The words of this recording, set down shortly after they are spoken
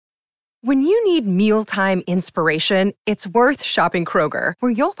When you need mealtime inspiration, it's worth shopping Kroger,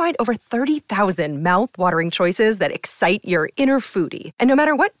 where you'll find over 30,000 mouth-watering choices that excite your inner foodie. And no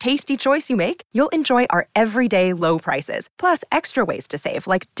matter what tasty choice you make, you'll enjoy our everyday low prices, plus extra ways to save,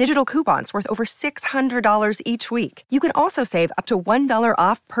 like digital coupons worth over $600 each week. You can also save up to $1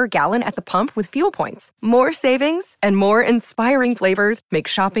 off per gallon at the pump with fuel points. More savings and more inspiring flavors make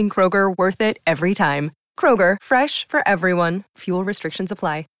shopping Kroger worth it every time. Kroger, fresh for everyone. Fuel restrictions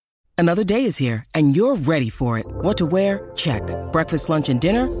apply. Another day is here, and you're ready for it. What to wear? Check. Breakfast, lunch, and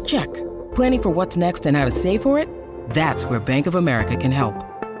dinner? Check. Planning for what's next and how to save for it? That's where Bank of America can help.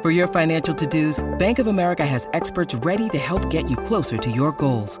 For your financial to-dos, Bank of America has experts ready to help get you closer to your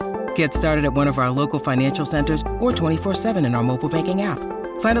goals. Get started at one of our local financial centers or 24/7 in our mobile banking app.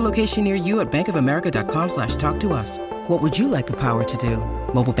 Find a location near you at bankofamerica.com/talktous. What would you like the power to do?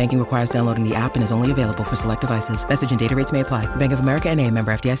 Mobile banking requires downloading the app and is only available for select devices. Message and data rates may apply. Bank of America N.A.,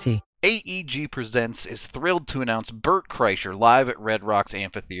 member FDIC. AEG Presents is thrilled to announce Bert Kreischer live at Red Rocks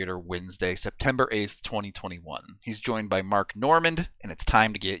Amphitheater Wednesday, September 8th, 2021. He's joined by Mark Normand, and it's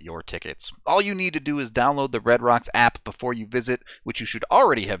time to get your tickets. All you need to do is download the Red Rocks app before you visit, which you should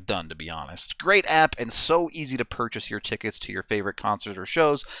already have done, to be honest. Great app and so easy to purchase your tickets to your favorite concerts or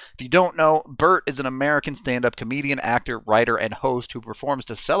shows. If you don't know, Bert is an American stand-up comedian, actor, writer, and host who performs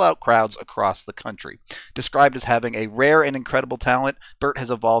to sell-out crowds across the country. Described as having a rare and incredible talent, Bert has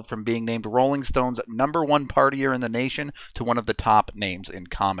evolved from being named Rolling Stone's #1 partier in the nation to one of the top names in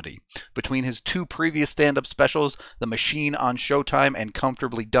comedy. Between his two previous stand-up specials, The Machine on Showtime and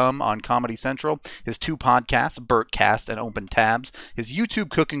Comfortably Dumb on Comedy Central, his two podcasts, Bertcast and Open Tabs, his YouTube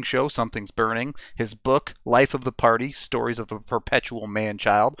cooking show, Something's Burning, his book, Life of the Party, Stories of a Perpetual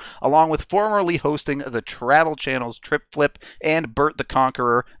Man-Child, along with formerly hosting the Travel Channel's Trip Flip and Bert the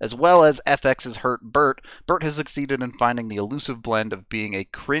Conqueror, as well as FX's Hurt Bert, Bert has succeeded in finding the elusive blend of being a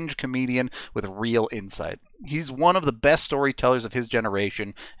cringe comedian with real insight. He's one of the best storytellers of his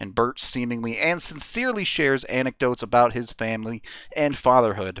generation, and Bert seemingly and sincerely shares anecdotes about his family and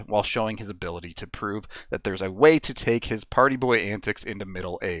fatherhood while showing his ability to prove that there's a way to take his party boy antics into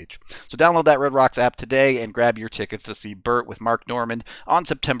middle age. So download that Red Rocks app today and grab your tickets to see Bert with Mark Normand on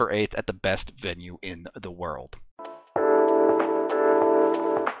September 8th at the best venue in the world.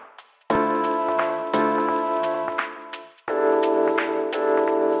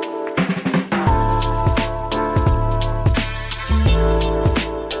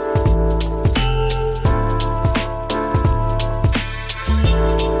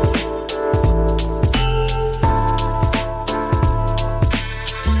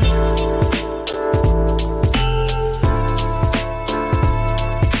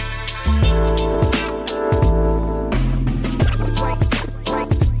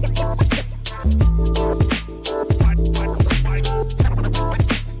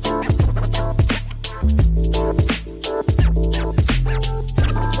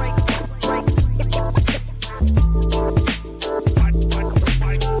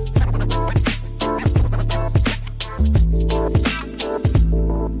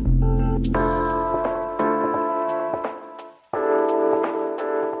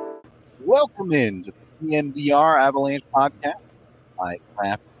 Welcome in to the DNVR Avalanche Podcast. I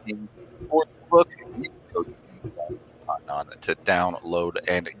craft a sports book. You can go to download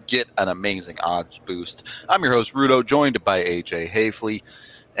and get an amazing odds boost. I'm your host, Rudo, joined by AJ Hafley.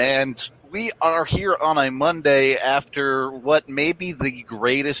 And we are here on a Monday after what may be the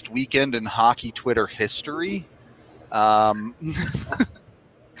greatest weekend in hockey Twitter history.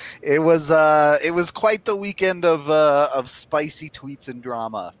 It was quite the weekend of spicy tweets and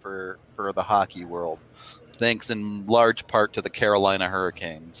drama for the hockey world, thanks in large part to the Carolina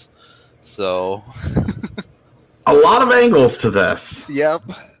Hurricanes. So, a lot of angles to this. Yep.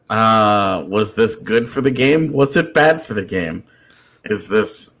 Was this good for the game? Was it bad for the game? Is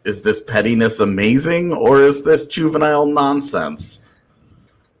this pettiness amazing, or is this juvenile nonsense?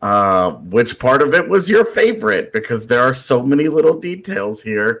 Which part of it was your favorite? Because there are so many little details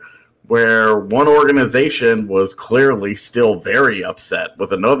here where one organization was clearly still very upset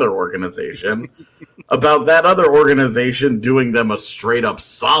with another organization about that other organization doing them a straight up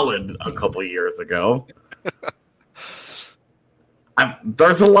solid a couple years ago.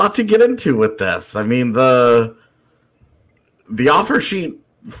 There's a lot to get into with this. I mean, the offer sheet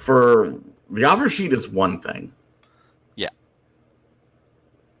is one thing. Yeah.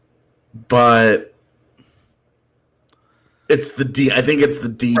 But I think it's the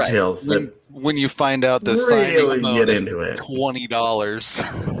details right. that when you find out the really signing get into it. $20.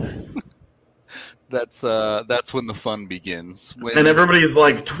 That's when the fun begins. And everybody's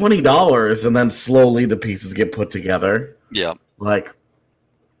like $20, and then slowly the pieces get put together. Yeah. Like,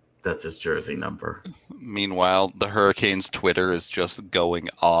 That's his jersey number. Meanwhile, the Hurricanes' Twitter is just going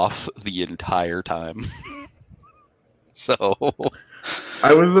off the entire time. So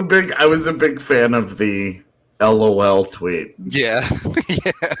I was a big fan of the LOL tweet. Yeah.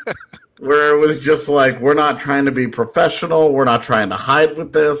 Yeah. Where it was just like, we're not trying to be professional, we're not trying to hide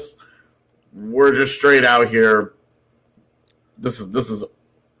with this. We're just straight out here. This is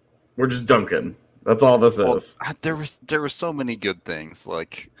we're just dunking. That's all this is. There were so many good things,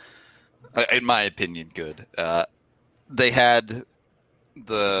 like, in my opinion, good. They had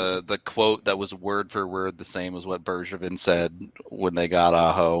the quote that was word for word the same as what Bergevin said when they got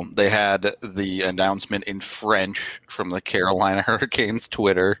Aho. They had the announcement in French from the Carolina Hurricanes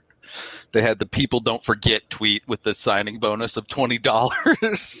Twitter. They had the "People Don't Forget" tweet with the signing bonus of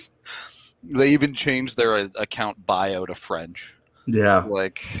 $20. They even changed their account bio to French. Yeah,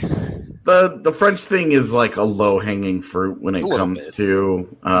 like the French thing is like a low hanging fruit when it comes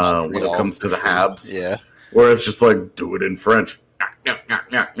to the Habs. Yeah, where it's just like, do it in French,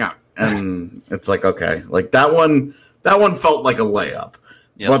 and it's like, okay, like that one felt like a layup,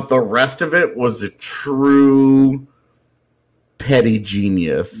 but the rest of it was a true petty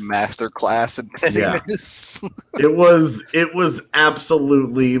genius masterclass in pettiness. Yeah. it was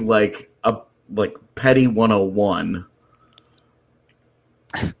absolutely like petty 101.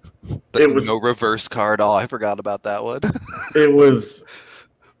 It was no reverse card. Oh, I forgot about that one. It was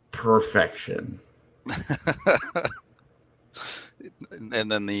perfection.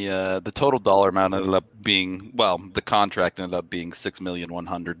 And then the total dollar amount ended up being, well, the contract ended up being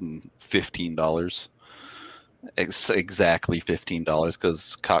 $6,115. Exactly $15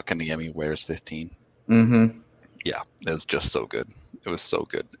 because Kotkaniemi wears 15. Mm-hmm. Yeah, it was just so good. It was so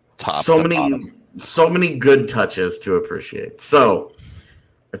good. Top so to many bottom. So many good touches to appreciate. So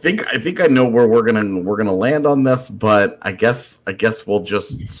I think I know where we're gonna land on this, but I guess we'll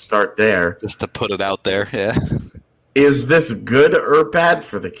just start there. Just to put it out there, yeah. Is this good or bad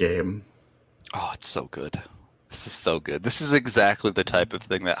for the game? Oh, it's so good. This is so good. This is exactly the type of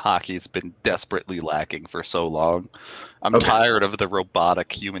thing that hockey's been desperately lacking for so long. I'm tired of the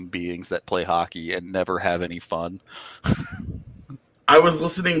robotic human beings that play hockey and never have any fun. I was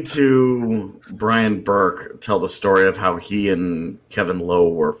listening to Brian Burke tell the story of how he and Kevin Lowe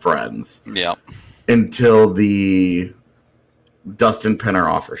were friends. Yeah. Until the Dustin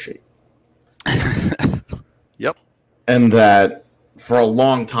Penner offer sheet. Yep. And that for a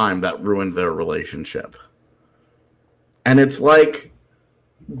long time that ruined their relationship. And it's like,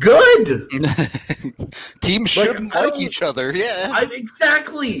 good. Teams shouldn't like each other. Yeah.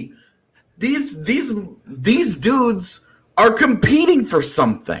 Exactly. These dudes are competing for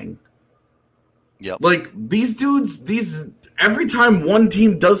something. Yep. Like these dudes, every time one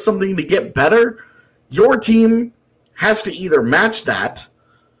team does something to get better, your team has to either match that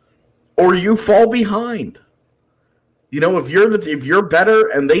or you fall behind. You know, if you're better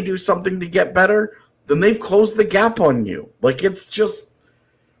and they do something to get better, then they've closed the gap on you. Like it's just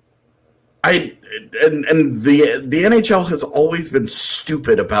the NHL has always been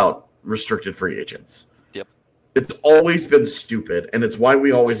stupid about restricted free agents. It's always been stupid, and it's why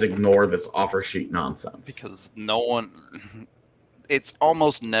we always ignore this offer sheet nonsense. Because it's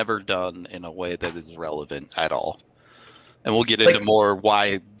almost never done in a way that is relevant at all. And we'll get into more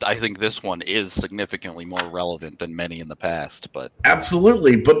why I think this one is significantly more relevant than many in the past. But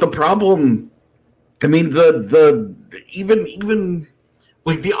absolutely, but the problem, I mean, even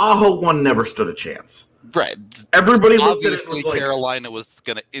like the Aho one never stood a chance. Right. Everybody looked at it and was like, Carolina was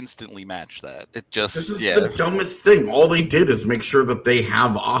going to instantly match that. This is the dumbest thing. All they did is make sure that they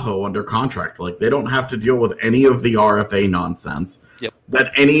have Aho under contract. Like, they don't have to deal with any of the RFA nonsense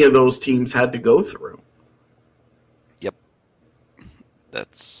that any of those teams had to go through. Yep.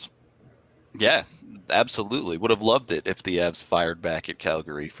 Absolutely. Would have loved it if the Avs fired back at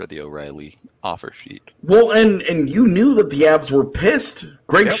Calgary for the O'Reilly offer sheet. Well, and you knew that the Avs were pissed.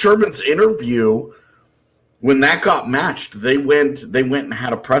 Greg Sherman's interview, when that got matched, they went and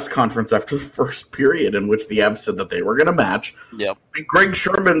had a press conference after the first period in which the Avs said that they were going to match. Yep. And Greg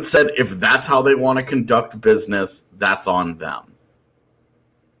Sherman said if that's how they want to conduct business, that's on them.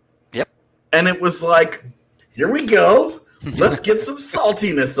 Yep. And it was like, here we go. Let's get some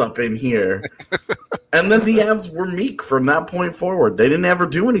saltiness up in here. And then the Avs were meek from that point forward. They didn't ever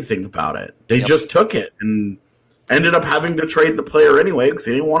do anything about it. They just took it and ended up having to trade the player anyway because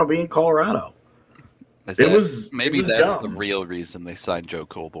they didn't want to be in Colorado. Maybe that's dumb. The real reason they signed Joe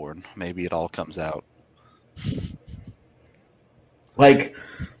Colborne. Maybe it all comes out. Like,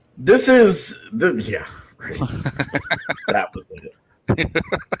 this is right. That was it.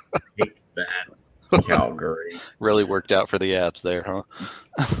 Hate that. Calgary really worked out for the Avs there, huh?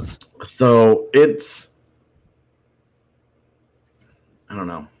 So it's, I don't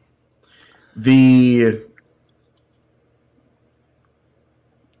know. That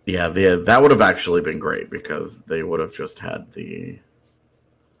would have actually been great because they would have just had the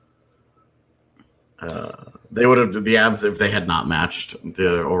Avs, if they had not matched,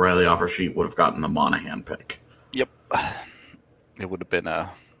 the O'Reilly offer sheet would have gotten the Monahan pick. Yep. It would have been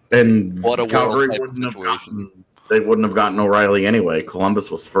what a Calgary they wouldn't have gotten O'Reilly anyway.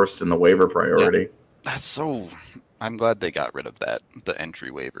 Columbus was first in the waiver priority. Yeah. I'm glad they got rid of that. The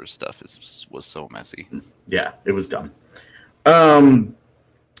entry waiver stuff was so messy. Yeah, it was dumb.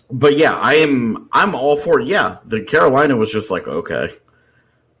 But yeah, I'm all for it. Yeah, the Carolina was just like, okay.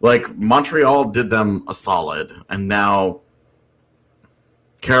 Like, Montreal did them a solid, and now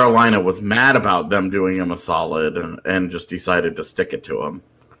Carolina was mad about them doing him a solid and just decided to stick it to him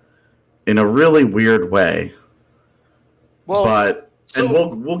in a really weird way. Well, and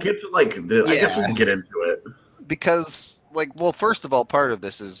we'll get to, like, I guess we can get into it. Because, first of all, part of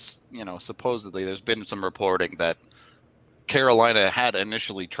this is, supposedly there's been some reporting that Carolina had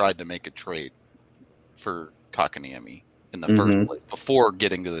initially tried to make a trade for Kotkaniemi in the first place before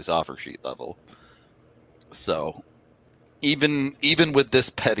getting to this offer sheet level. So even with this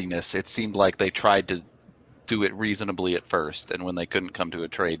pettiness, it seemed like they tried to do it reasonably at first, and when they couldn't come to a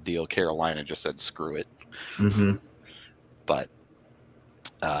trade deal, Carolina just said screw it. Mm-hmm. But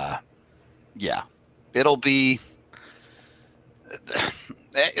it'll be.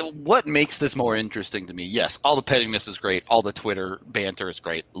 What makes this more interesting to me? Yes, all the pettiness is great. All the Twitter banter is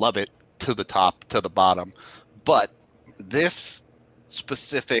great. Love it to the top, to the bottom. But this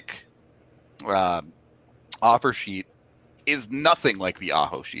specific offer sheet is nothing like the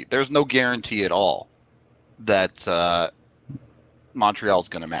Aho sheet. There's no guarantee at all that Montreal's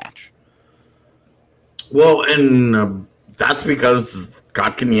going to match. Well, and that's because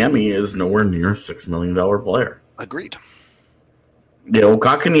Kotkaniemi is nowhere near a $6 million player. Agreed.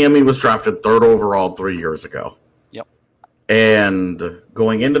 Kotkaniemi was drafted 3rd overall 3 years ago. Yep. And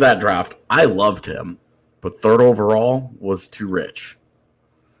going into that draft, I loved him, but 3rd overall was too rich.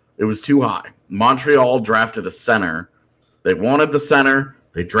 It was too high. Montreal drafted a center. They wanted the center.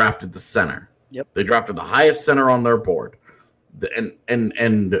 They drafted the center. Yep. They drafted the highest center on their board. And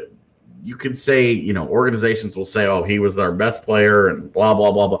you could say, organizations will say, oh, he was our best player and blah,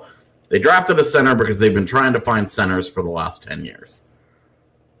 blah, blah, blah. They drafted a center because they've been trying to find centers for the last 10 years.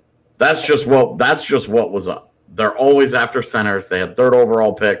 That's just what was up. They're always after centers. They had 3rd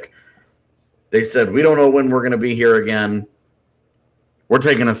overall pick. They said, we don't know when we're going to be here again. We're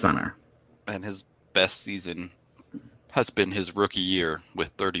taking a center. And his best season has been his rookie year with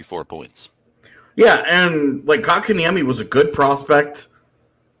 34 points. Yeah, and Kotkaniemi was a good prospect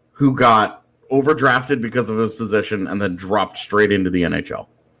who got overdrafted because of his position and then dropped straight into the NHL.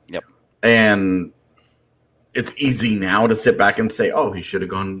 Yep. And it's easy now to sit back and say, oh, he should have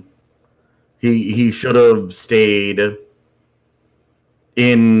gone. He should have stayed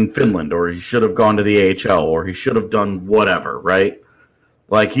in Finland, or he should have gone to the AHL, or he should have done whatever, right?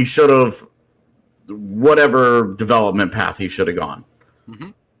 He should have whatever development path he should have gone. Mm-hmm.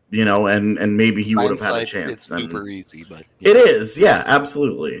 And maybe he would have had a chance. It's super easy, but it is, yeah,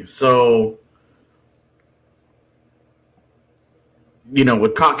 absolutely. So,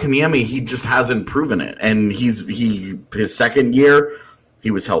 with Kotkaniemi, he just hasn't proven it, and his second year, he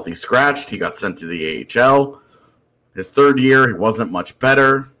was healthy scratched. He got sent to the AHL. His 3rd year, he wasn't much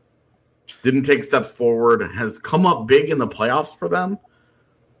better. Didn't take steps forward. Has come up big in the playoffs for them,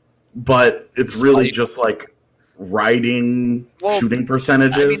 but it's really just riding shooting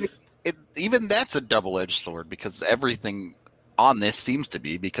percentages. Even that's a double-edged sword because everything on this seems to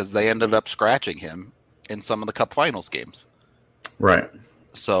be because they ended up scratching him in some of the Cup Finals games. Right.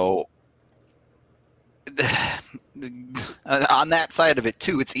 So on that side of it,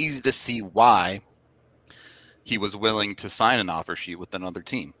 too, it's easy to see why he was willing to sign an offer sheet with another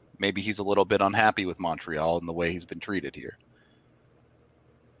team. Maybe he's a little bit unhappy with Montreal and the way he's been treated here.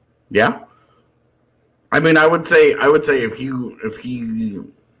 Yeah. I mean, I would say if he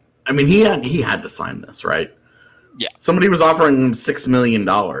had to sign this, right? Yeah. Somebody was offering him $6 million.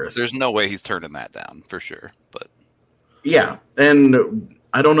 There's no way he's turning that down for sure. But yeah, and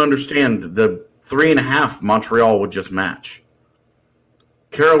I don't understand the 3.5 Montreal would just match.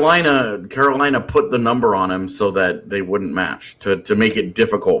 Carolina put the number on him so that they wouldn't match to make it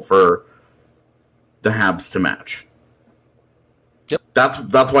difficult for the Habs to match. Yep.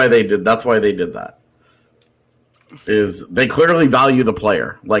 That's why they did that. Is they clearly value the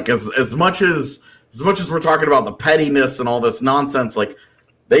player. As much as we're talking about the pettiness and all this nonsense,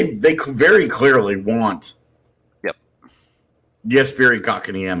 they very clearly want Yep. Jesperi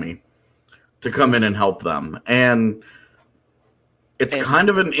Kotkaniemi. to come in and help them. And it's kind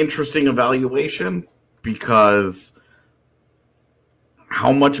of an interesting evaluation because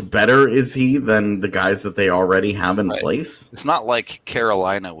how much better is he than the guys that they already have in place? It's not like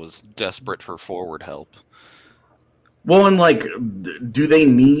Carolina was desperate for forward help. Well, and like, do they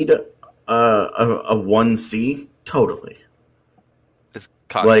need a 1C? Totally. Is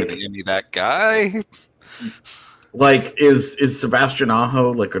Kotkaniemi that guy? Like, is Sebastian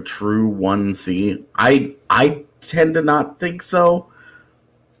Aho like a true 1C? I tend to not think so.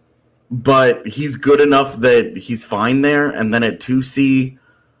 But he's good enough that he's fine there. And then at 2C,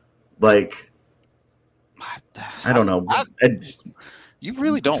 like, I don't know. You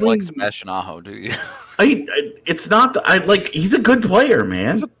really don't like Sebastian Aho, do you? It's not he's a good player,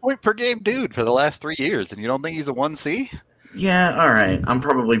 man. He's a point per game dude for the last 3 years, and you don't think he's a 1C? Yeah, all right. I'm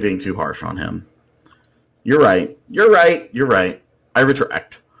probably being too harsh on him. You're right. I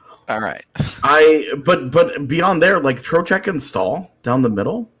retract. All right. But beyond there, like Trocheck and Stahl down the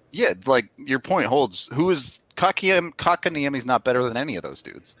middle. Yeah, like your point holds. Who is Kotkaniemi's not better than any of those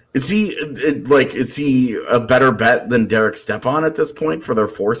dudes? Is he a better bet than Derek Stepan at this point for their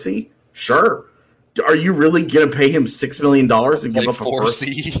 4C? Sure. Are you really going to pay him $6 million and give up a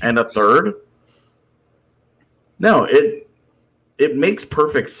 4C and a third? No, it makes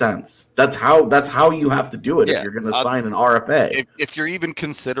perfect sense. That's how you have to do it if you're going to sign an RFA. If you're even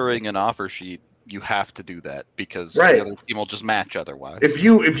considering an offer sheet, you have to do that because the other team will just match otherwise. If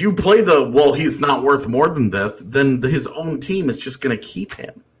you play he's not worth more than this, then his own team is just going to keep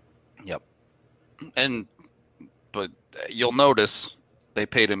him. Yep. But you'll notice they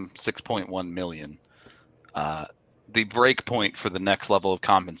paid him $6.1 million. The break point for the next level of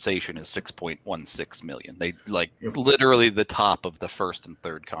compensation is $6.16 million. They literally the top of the first and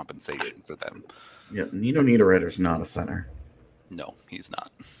third compensation for them. Yeah, Nino Niederreiter's not a center. No, he's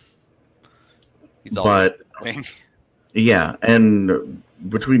not. He's always wing. Yeah, and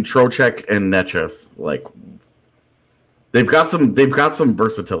between Trocheck and Netchus, like they've got some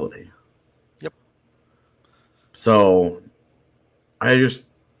versatility. Yep. So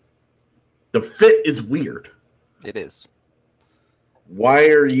the fit is weird. It is. Why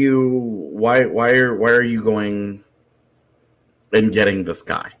are you going and getting this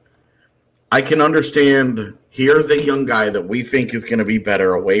guy? I can understand here's a young guy that we think is going to be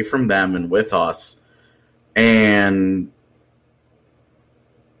better away from them and with us. And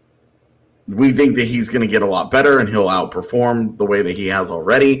we think that he's going to get a lot better and he'll outperform the way that he has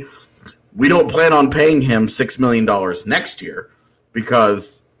already. We don't plan on paying him $6 million next year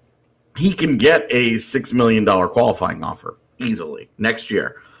because he can get a $6 million qualifying offer easily next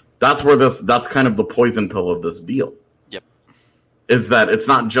year. That's kind of the poison pill of this deal. Yep. Is that it's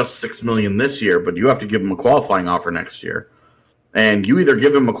not just $6 million this year, but you have to give him a qualifying offer next year. And you either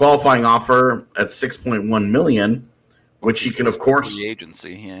give him a qualifying offer at $6.1 million, which he can, of course, the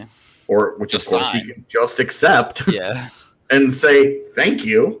agency, yeah, or which just of course sign. He can just accept, yeah, and say thank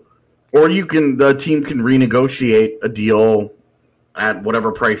you, or the team can renegotiate a deal at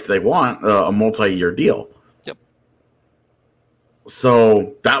whatever price they want, a multi-year deal. Yep.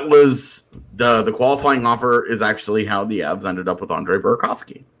 So that was the qualifying offer is actually how the Avs ended up with Andrei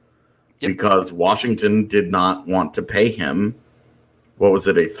Burakovsky. Yep. Because Washington did not want to pay him. What was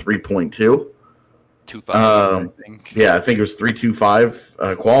it, a 3.2? 2.5, I think. Yeah, I think it was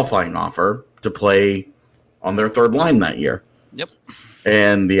 3.25 qualifying offer to play on their third line that year. Yep.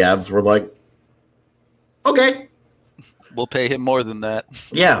 And the Avs were like, okay. We'll pay him more than that.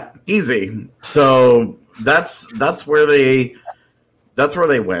 Yeah, easy. So that's where they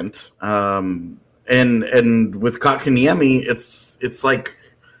went. And with Kotkaniemi, it's like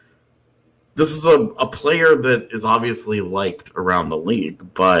this is a player that is obviously liked around the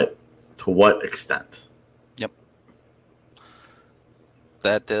league, but to what extent? Yep.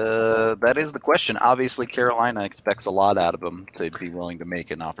 That is the question. Obviously, Carolina expects a lot out of him to be willing to make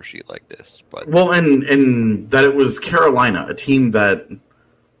an offer sheet like this. But and that it was Carolina, a team that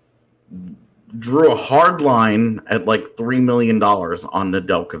drew a hard line at like $3 million on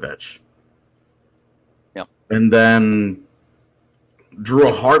Nedeljkovic. Yep. And then drew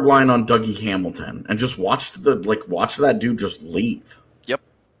a hard line on Dougie Hamilton and just watched that dude just leave. Yep.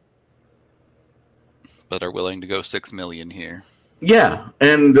 But are willing to go $6 million here. Yeah,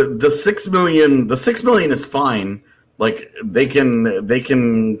 and the $6 million is fine. Like they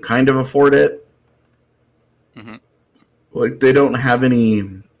can kind of afford it. Mm-hmm. Like they don't have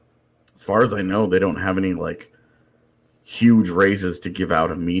any, as far as I know, they don't have any like huge raises to give out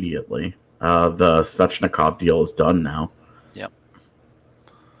immediately. The Svechnikov deal is done now. Yep.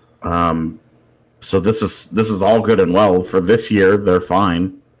 So this is all good and well for this year. They're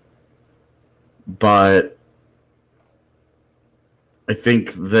fine. but I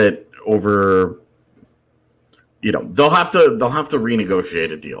think that over, they'll have to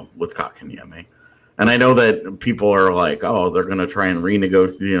renegotiate a deal with Kotkaniemi. And I know that people are like, oh, they're going to try and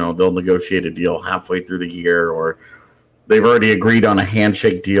renegotiate, they'll negotiate a deal halfway through the year, or they've already agreed on a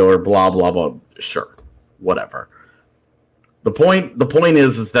handshake deal, or blah, blah, blah. Sure, whatever. The point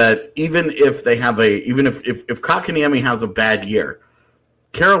is that even if Kotkaniemi has a bad year,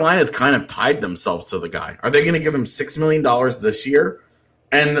 Carolina's kind of tied themselves to the guy. Are they going to give him $6 million this year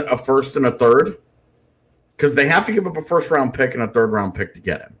and a first and a third? Because they have to give up a first-round pick and a third-round pick to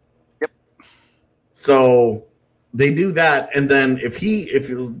get him. Yep. So they do that, and then if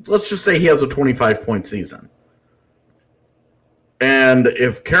let's just say he has a 25-point season, and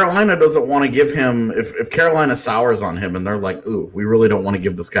if Carolina doesn't want to give him, if Carolina sours on him and they're like, ooh, we really don't want to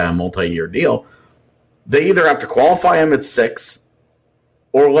give this guy a multi-year deal, they either have to qualify him at 6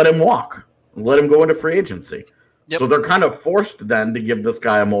 or let him walk, let him go into free agency. Yep. So they're kind of forced then to give this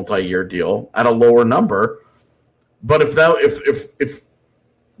guy a multi-year deal at a lower number. But if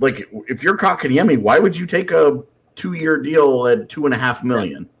you're Kotkaniemi, why would you take a 2-year deal at $2.5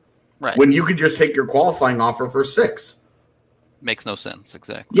 million? Right. When you could just take your qualifying offer for 6? Makes no sense,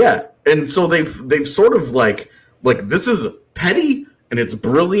 exactly. Yeah, and so they've sort of like this is petty and it's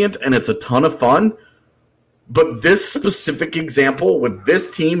brilliant and it's a ton of fun, but this specific example with this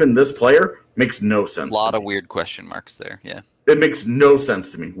team and this player makes no sense. A lot of weird question marks there, yeah. It makes no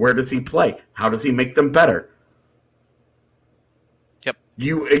sense to me. Where does he play? How does he make them better? Yep.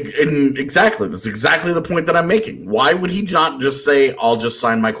 Exactly. That's exactly the point that I'm making. Why would he not just say, I'll just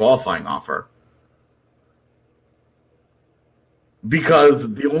sign my qualifying offer?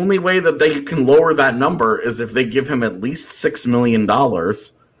 Because the only way that they can lower that number is if they give him at least $6 million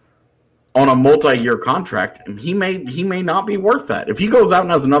on a multi-year contract, and he may not be worth that. If he goes out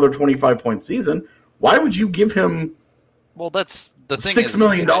and has another 25-point season, why would you give him? Well, that's the thing. $6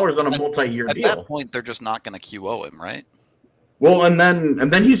 million on a multi-year deal. At that point, they're just not going to QO him, right? Well, and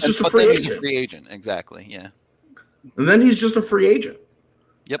then he's just a free agent. He's a free agent, exactly. Yeah. And then he's just a free agent.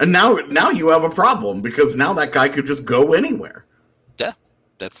 Yep. And now you have a problem because now that guy could just go anywhere. Yeah,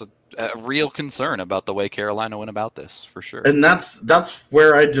 that's a real concern about the way Carolina went about this, for sure. And that's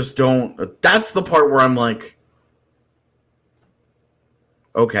where I just don't. That's the part where I'm like,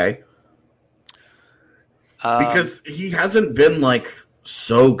 okay, because he hasn't been like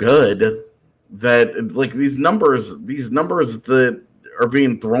so good that like these numbers that are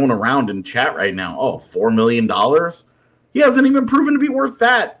being thrown around in chat right now. Oh, $4 million. He hasn't even proven to be worth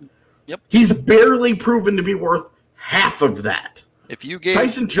that. Yep. He's barely proven to be worth half of that. If you gave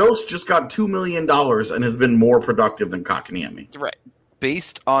Tyson Jost just got $2 million and has been more productive than Kotkaniemi. Right.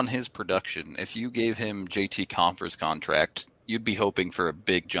 Based on his production, if you gave him JT Compher's contract, you'd be hoping for a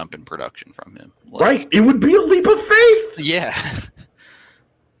big jump in production from him. Right. It would be a leap of faith. Yeah.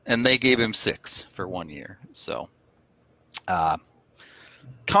 And they gave him 6 for 1 year. So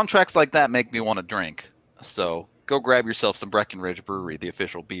contracts like that make me want to drink. So go grab yourself some Breckenridge Brewery, the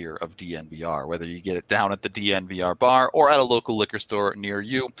official beer of DNVR. Whether you get it down at the DNVR bar or at a local liquor store near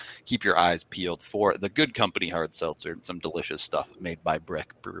you, keep your eyes peeled for the Good Company hard seltzer, some delicious stuff made by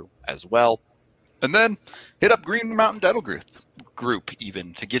Breck Brew as well. And then hit up Green Mountain Dental Group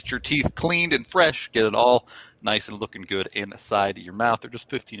even to get your teeth cleaned and fresh, get it all nice and looking good inside your mouth. They're just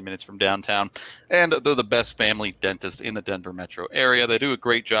 15 minutes from downtown, and they're the best family dentist in the Denver metro area. They do a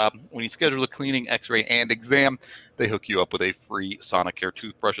great job. When you schedule a cleaning, x-ray, and exam, they hook you up with a free Sonicare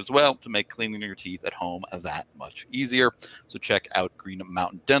toothbrush as well to make cleaning your teeth at home that much easier. So check out Green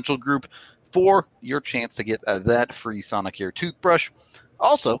Mountain Dental Group for your chance to get that free Sonicare toothbrush.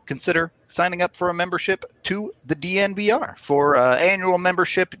 Also, consider signing up for a membership to the DNVR. For annual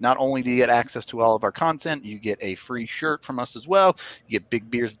membership, not only do you get access to all of our content, you get a free shirt from us as well. You get big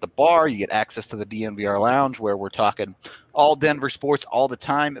beers at the bar. You get access to the DNVR Lounge, where we're talking all Denver sports all the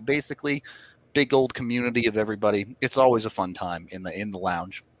time, basically. Big old community of everybody. It's always a fun time in the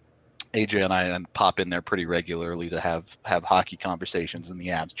lounge. AJ and I pop in there pretty regularly to have hockey conversations in the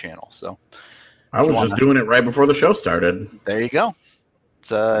Avs channel. So I was just doing it right before the show started. There you go.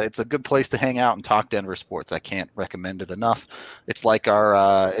 It's a good place to hang out and talk Denver sports. I can't recommend it enough. It's like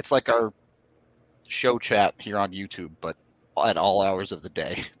our show chat here on YouTube, but at all hours of the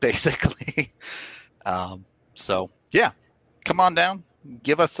day, basically. So yeah, come on down,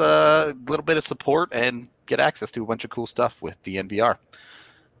 give us a little bit of support, and get access to a bunch of cool stuff with DNVR.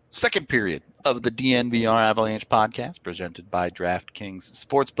 Second period of the DNVR Avalanche Podcast, presented by DraftKings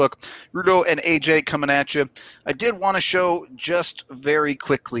Sportsbook. Rudo and AJ coming at you. I did want to show just very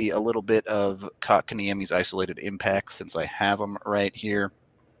quickly a little bit of Kotkaniemi's isolated impacts, since I have them right here.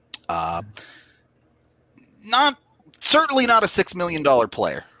 Certainly not a $6 million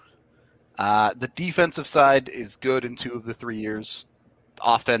player. The defensive side is good in 2 of the 3 years.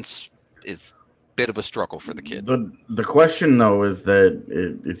 Offense is a bit of a struggle for the kid. The question though is that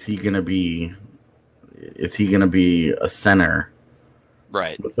is he going to be a center?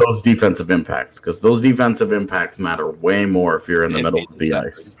 Right. With those defensive impacts, because those defensive impacts matter way more if you're in the middle of the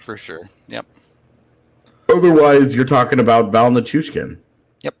ice. For sure. Yep. Otherwise, you're talking about Val Nichushkin.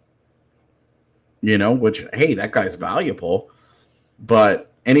 Yep. Which, hey, that guy's valuable.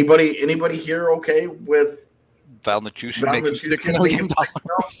 But anybody here okay with Val Nichushkin making $6 million?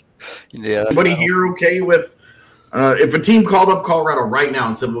 Yeah. Anybody here okay with if a team called up Colorado right now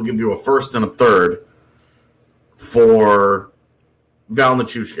and said we'll give you a first and a third for Val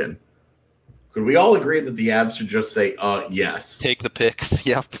Nichushkin, could we all agree that the Avs should just say, yes? Take the picks,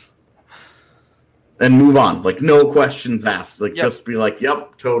 yep. And move on. Like, no questions asked. Like, just be like,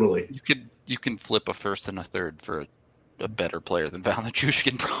 yep, totally. You can flip a first and a third for a better player than Val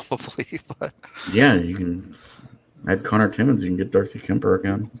Nichushkin, probably. But yeah, you can add Connor Timmins. You can get Darcy Kemper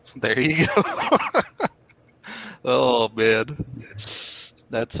again. There you go. Oh, man.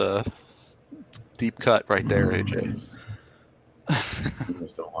 That's a deep cut right there, AJ. I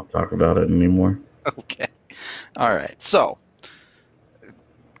just don't want to talk about it anymore. Okay. All right. So,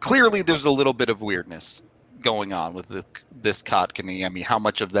 clearly there's a little bit of weirdness going on with this Kotkaniemi. I mean, how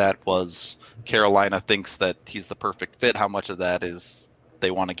much of that was Carolina thinks that he's the perfect fit? How much of that is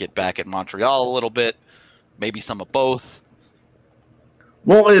they want to get back at Montreal a little bit? Maybe some of both.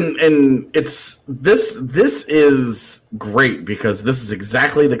 Well, and it's this is great because this is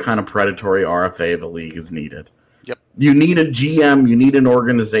exactly the kind of predatory RFA the league has needed. Yep. You need a GM, you need an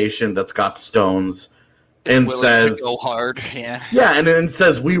organization that's got stones and says go hard. Yeah. Yeah, and it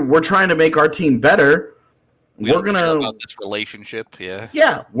says we're trying to make our team better. We're gonna care about this relationship, yeah.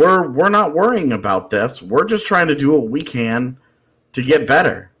 Yeah, we're not worrying about this. We're just trying to do what we can to get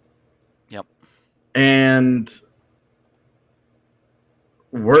better. Yep. And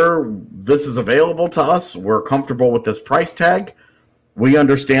this is available to us. We're comfortable with this price tag. We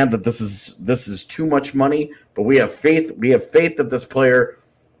understand that this is too much money, but we have faith. We have faith that this player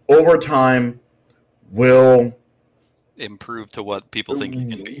over time will improve to what people think he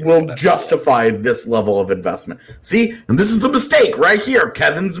can be. Will justify this level of investment. See, and this is the mistake right here.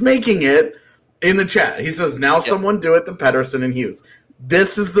 Kevin's making it in the chat. He says, now someone do it to Pettersson and Hughes.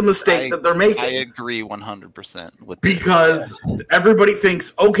 This is the mistake that they're making. I agree 100% with because everybody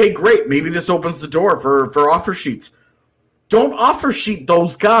thinks, okay, great, maybe this opens the door for offer sheets. Don't offer sheet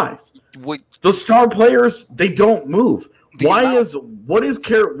those guys. The star players, they don't move. Why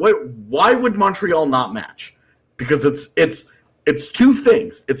would Montreal not match? Because it's two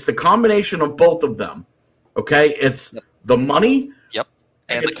things. It's the combination of both of them. Okay? It's the money. Yep.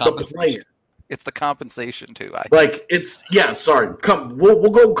 And it's the player. It's the compensation too. We'll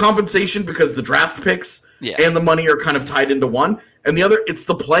go compensation because the draft picks and the money are kind of tied into one. And the other, it's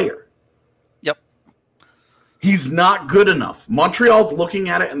the player. Yep. He's not good enough. Montreal's looking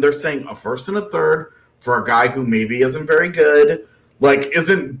at it and they're saying a first and a third for a guy who maybe isn't very good.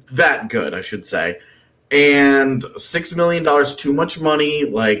 Isn't that good, I should say. And $6 million too much money.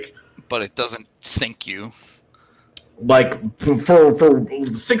 But it doesn't sink you. For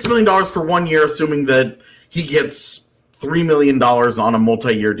 $6 million for 1 year, assuming that he gets $3 million on a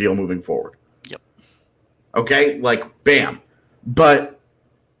multi-year deal moving forward. Yep. Okay, bam. But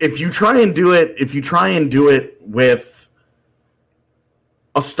if you try and do it with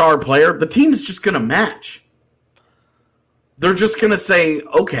a star player, the team's just going to match. They're just going to say,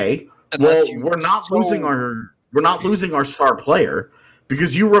 okay, we're not losing our star player.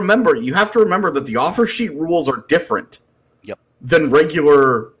 Because you have to remember that the offer sheet rules are different than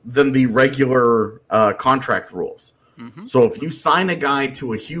the regular contract rules. Mm-hmm. So if you sign a guy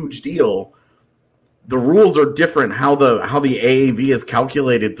to a huge deal, the rules are different. How the AAV is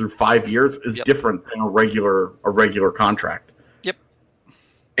calculated through 5 years is different than a regular contract. Yep.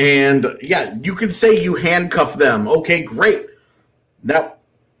 And you can say you handcuff them. Okay, great.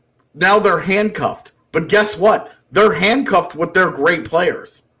 Now they're handcuffed. But guess what? They're handcuffed with their great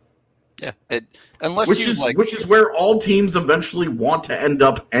players. Yeah, which is where all teams eventually want to end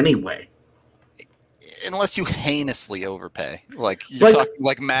up anyway. Unless you heinously overpay, you're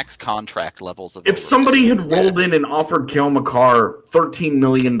talking max contract levels of. If somebody had rolled in and offered Cale Makar $13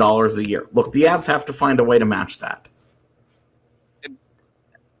 million a year, look, the Avs have to find a way to match that.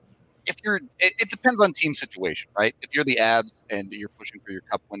 It depends on team situation, right? If you're the Avs and you're pushing for your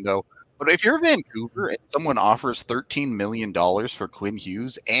cup window. But if you're Vancouver and someone offers $13 million for Quinn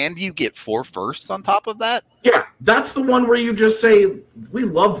Hughes and you get 4 firsts on top of that? Yeah, that's the one where you just say, we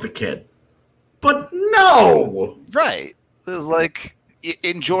love the kid. But no! Right. Like,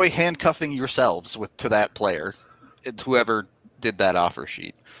 enjoy handcuffing yourselves to that player, whoever did that offer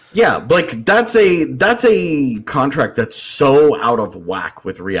sheet. Yeah, like that's a contract that's so out of whack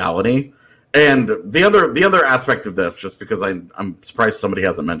with reality. And the other aspect of this, just because I'm surprised somebody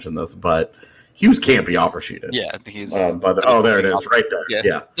hasn't mentioned this, but Hughes can't be offer sheeted. Yeah, he's there it is, right there.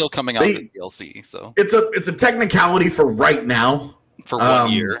 Yeah. Still coming out of DLC. So it's a technicality for right now. For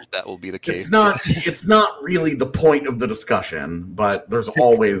 1 year, that will be the case. It's not really the point of the discussion, but there's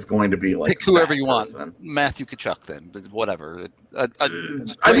always going to be like pick whoever you want. Matthew Tkachuk, then whatever. A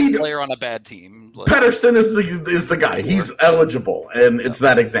player on a bad team. Like, Pettersson is the guy. He's eligible, and it's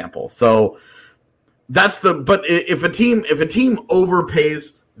that example. So that's the. But if a team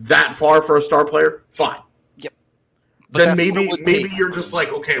overpays that far for a star player, fine. Yep. But then maybe you're just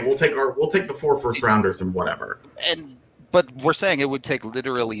like, okay, we'll take the 4 first rounders and whatever. But we're saying it would take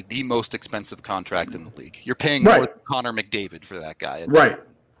literally the most expensive contract in the league. You're paying more than Connor McDavid for that guy. Right.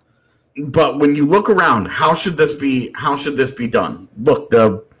 But when you look around, how should this be done? Look,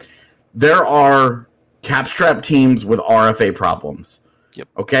 there are cap-strapped teams with RFA problems. Yep.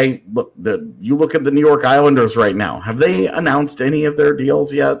 Okay? Look, you look at the New York Islanders right now. Have they announced any of their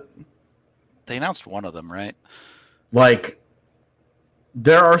deals yet? They announced one of them, right? Like,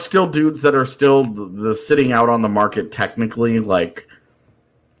 there are still dudes that are still sitting out on the market technically. Like,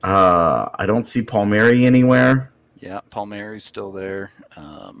 I don't see Palmieri anywhere. Yeah, Palmieri's still there.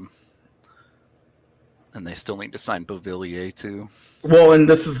 And they still need to sign Beauvillier too. Well, and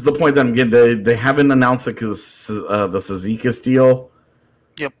this is the point that I'm getting. They haven't announced it because the Cizikas deal.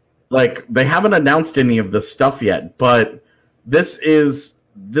 Yep. Like, they haven't announced any of this stuff yet, but this is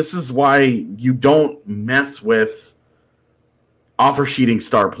why you don't mess with offer sheeting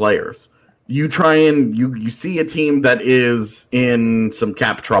star players. You try and you see a team that is in some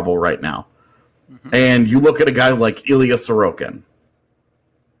cap trouble right now, and you look at a guy like Ilya Sorokin.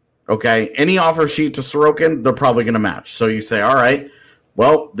 Okay, any offer sheet to Sorokin, they're probably going to match. So you say, all right,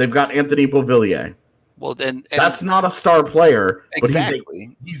 well, they've got Anthony Beauvillier. Well, and that's not a star player,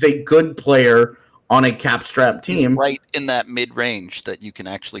 exactly. But he's a good player on a cap-strapped team, he's right in that mid-range that you can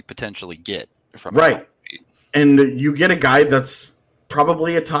actually potentially get from right. And you get a guy that's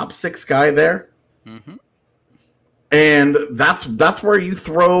probably a top 6 guy there. Mm-hmm. And that's where you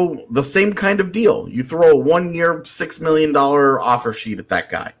throw the same kind of deal. You throw a 1-year, $6 million offer sheet at that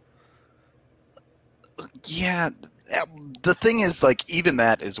guy. Yeah. The thing is, like, even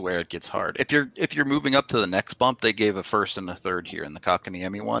that is where it gets hard. If you're moving up to the next bump, they gave a first and a third here in the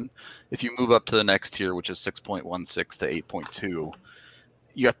Kotkaniemi one. If you move up to the next tier, which is 6.16 to 8.2,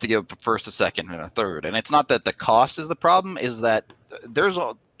 you have to give a first, a second, and a third. And it's not that the cost is the problem, is that there's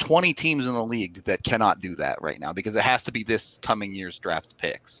 20 teams in the league that cannot do that right now because it has to be this coming year's draft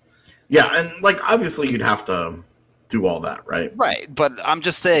picks. Yeah, and, like, obviously you'd have to do all that, right? Right, but I'm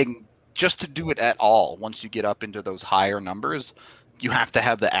just saying, just to do it at all, once you get up into those higher numbers, you have to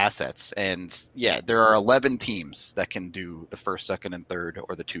have the assets. And, yeah, there are 11 teams that can do the first, second, and third,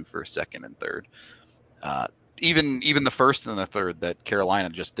 or the 2 first, second, and third. Even the first and the third that Carolina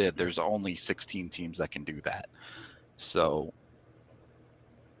just did, there's only 16 teams that can do that. So,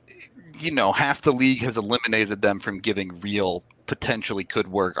 you know, half the league has eliminated them from giving real, potentially could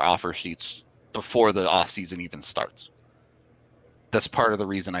work offer sheets before the offseason even starts. That's part of the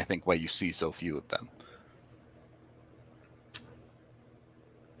reason I think why you see so few of them.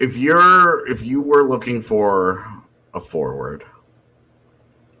 If you were looking for a forward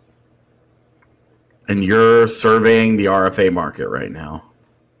and you're surveying the RFA market right now,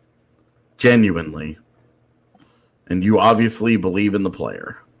 genuinely, and you obviously believe in the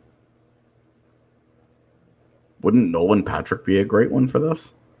player, wouldn't Nolan Patrick be a great one for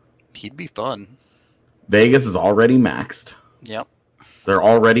this? He'd be fun. Vegas is already maxed. Yep. They're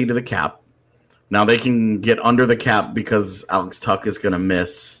already to the cap. Now they can get under the cap because Alex Tuck is going to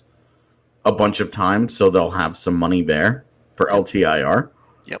miss a bunch of time, so they'll have some money there for LTIR.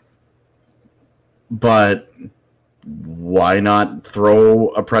 Yep. But why not throw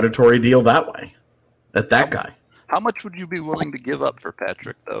a predatory deal that way at that guy? How much would you be willing to give up for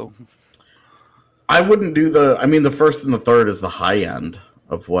Patrick, though? I wouldn't do the first and the third is the high end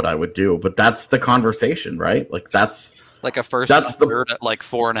of what I would do, but that's the conversation, right? Like that's like a first and a third at like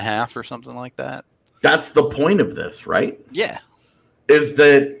 4.5 or something like that. That's the point of this, right? Yeah. Is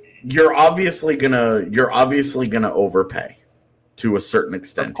that you're obviously gonna overpay to a certain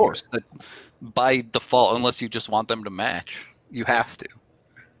extent. Of course. By default, unless you just want them to match, you have to.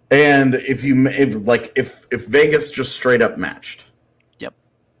 And if Vegas just straight up matched, yep,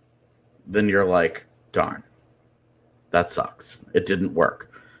 then you're like, darn, that sucks. It didn't work.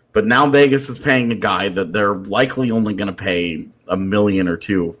 But now Vegas is paying a guy that they're likely only going to pay $1 million or $2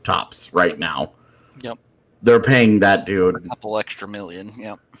 million tops right now. Yep. They're paying that dude a couple extra million.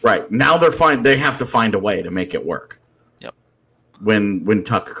 Yep. Right. Now they have to find a way to make it work. Yep. When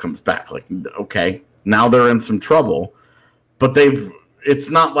Tucker comes back, like, okay, now they're in some trouble. But it's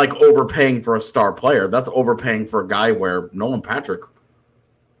not like overpaying for a star player. That's overpaying for a guy where Nolan Patrick,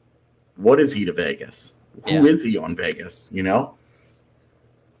 what is he to Vegas? Who is he on Vegas? You know?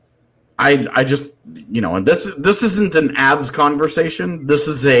 I just, you know, and this isn't an Avs conversation. This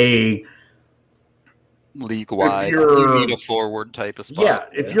is a league-wide, you need a forward type of spot. Yeah,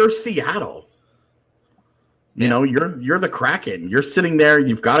 if you're Seattle, you know, you're the Kraken. You're sitting there.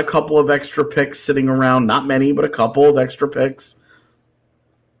 You've got a couple of extra picks sitting around. Not many, but a couple of extra picks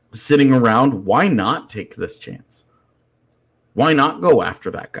sitting around. Why not take this chance? Why not go after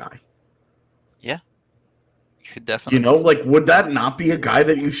that guy? Yeah. You could definitely. You know, like, would that not be a guy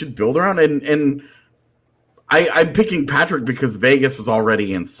that you should build around? And I'm picking Patrick because Vegas is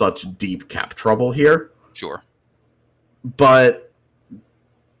already in such deep cap trouble here. Sure. But,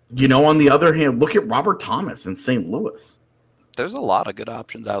 you know, on the other hand, look at Robert Thomas in St. Louis. There's a lot of good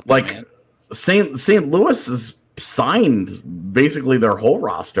options out there, like, man. St. Louis has signed basically their whole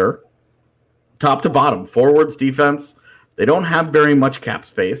roster, top to bottom, forwards, defense. They don't have very much cap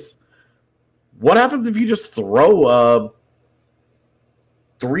space. What happens if you just throw a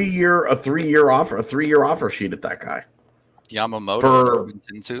three-year offer sheet at that guy? Yamamoto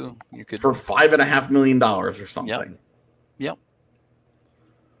too. You could for $5.5 million or something. Yep.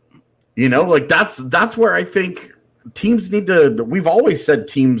 You know, like that's where I think teams need to. We've always said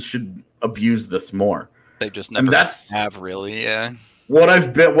teams should abuse this more. They just never have really. Yeah. What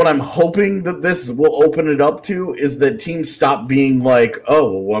I'm hoping that this will open it up to is that teams stop being like,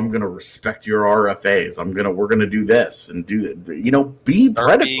 oh, well, I'm going to respect your RFAs. We're going to do this and do that. You know, be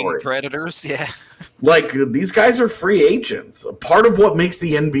predatory. Predators, yeah. Like, these guys are free agents. Part of what makes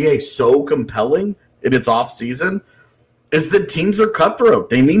the NBA so compelling in its off season is that teams are cutthroat.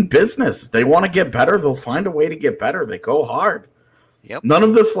 They mean business. If they want to get better, they'll find a way to get better. They go hard. Yep. None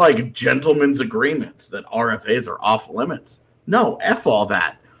of this like gentleman's agreements that RFAs are off limits. No, F all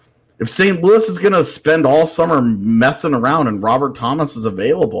that. If St. Louis is going to spend all summer messing around and Robert Thomas is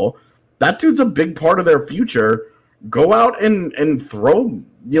available, that dude's a big part of their future. Go out and throw,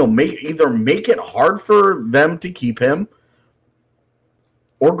 you know, make it hard for them to keep him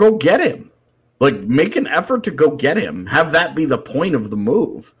or go get him. Like, make an effort to go get him. Have that be the point of the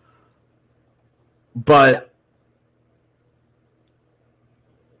move. But,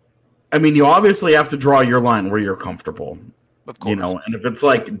 I mean, you obviously have to draw your line where you're comfortable. Of course. You know, and if it's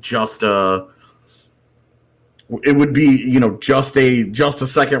like it would be, you know, just a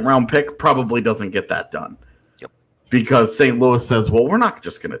second round pick, probably doesn't get that done. Yep. Because St. Louis says, well, we're not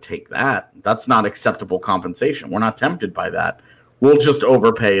just going to take that. That's not acceptable compensation. We're not tempted by that. We'll just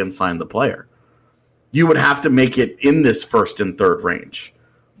overpay and sign the player. You would have to make it in this first and third range,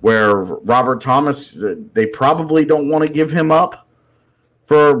 where Robert Thomas, they probably don't want to give him up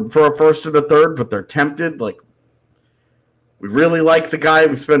for a first and a third, but they're tempted. Like, we really like the guy.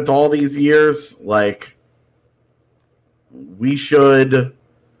 We spent all these years. Like, we don't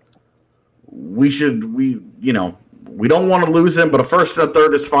want to lose him, but a first and a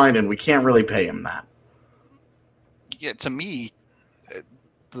third is fine, and we can't really pay him that. Yeah, to me,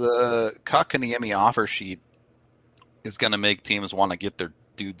 the Kotkaniemi offer sheet is going to make teams want to get their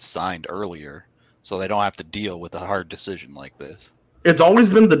dudes signed earlier so they don't have to deal with a hard decision like this. It's always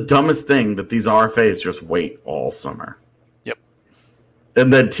been the dumbest thing that these RFAs just wait all summer. Yep.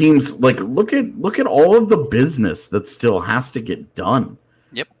 And then teams, like, look at all of the business that still has to get done.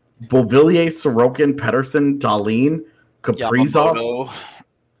 Yep. Beauvillier, Sorokin, Pettersson, Dahlin, Kaprizov,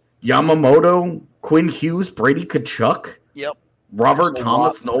 Yamamoto, Quinn Hughes, Brady Tkachuk. Yep. Robert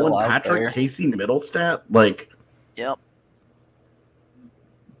Thomas, Nolan Patrick, Casey Middlestat. Like, yep.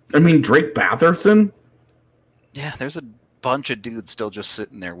 I mean, Drake Batherson. Yeah, there's a bunch of dudes still just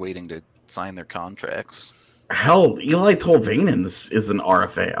sitting there waiting to sign their contracts. Hell, Eli Tolvanen is an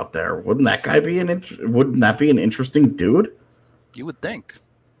RFA out there. Wouldn't that guy be wouldn't that be an interesting dude? You would think.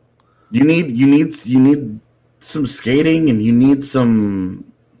 You need some skating, and you need some.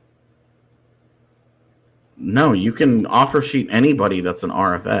 No, you can offer sheet anybody that's an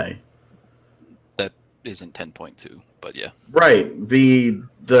RFA. That isn't 10.2, but yeah. Right. The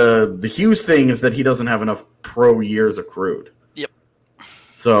Hughes thing is that he doesn't have enough pro years accrued. Yep.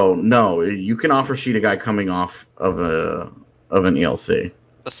 So no, you can offer sheet a guy coming off of an ELC.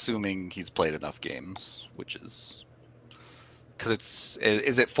 Assuming he's played enough games, which is because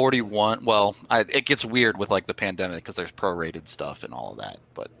is it 41? Well, it gets weird with like the pandemic because there's prorated stuff and all of that.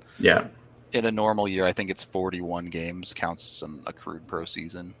 But yeah, in a normal year, I think it's 41 games counts some accrued pro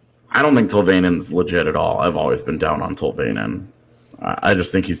season. I don't think Tolvanen's legit at all. I've always been down on Tolvanen. I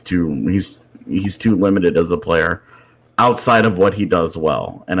just think he's too limited as a player outside of what he does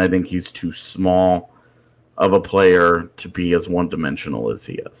well, and I think he's too small of a player to be as one-dimensional as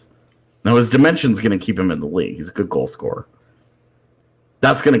he is. Now, his dimension's going to keep him in the league. He's a good goal scorer.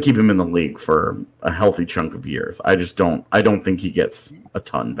 That's going to keep him in the league for a healthy chunk of years. I don't think he gets a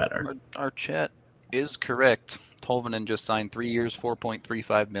ton better. Our chat is correct. Tolvanen just signed 3 years,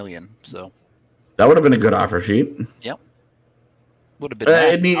 $4.35 million. So that would have been a good offer sheet. Yep. Would have been.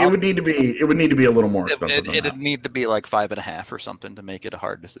 It would need to be a little more expensive. It'd need to be like 5.5 or something to make it a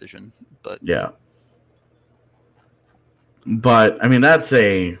hard decision. But yeah. But I mean, that's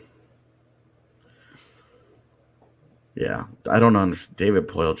a. Yeah, I don't know. David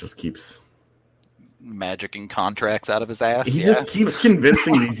Poile just keeps magicking contracts out of his ass. He just keeps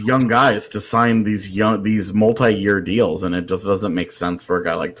convincing these young guys to sign these multi-year deals, and it just doesn't make sense for a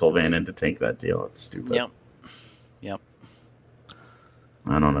guy like Tolvanen to take that deal. It's stupid. Yep.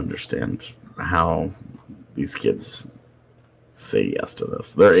 I don't understand how these kids say yes to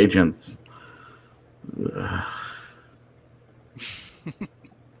this. Their agents.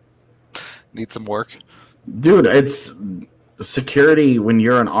 Need some work. Dude, it's security. When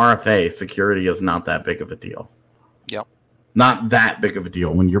you're an RFA, security is not that big of a deal. Yep. Not that big of a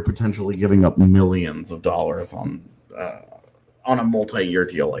deal when you're potentially giving up millions of dollars on a multi-year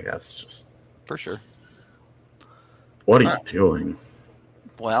deal like that. It's just for sure. What are you doing?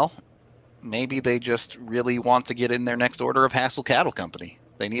 Well, maybe they just really want to get in their next order of Hassel Cattle Company.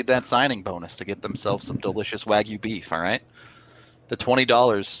 They need that signing bonus to get themselves some delicious Wagyu beef, all right? The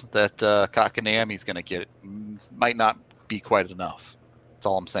 $20 that Kotkaniemi is going to get might not be quite enough. That's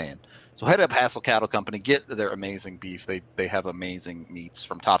all I'm saying. So head up Hassel Cattle Company, get their amazing beef. They have amazing meats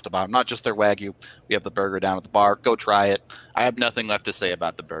from top to bottom, not just their Wagyu. We have the burger down at the bar. Go try it. I have nothing left to say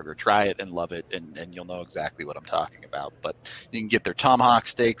about the burger. Try it and love it, and you'll know exactly what I'm talking about. But you can get their tomahawk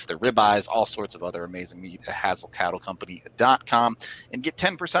steaks, their ribeyes, all sorts of other amazing meat at HazelCattleCompany.com and get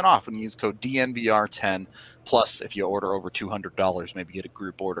 10% off when you use code DNVR10. Plus, if you order over $200, maybe get a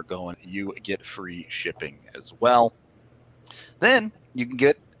group order going, you get free shipping as well. Then you can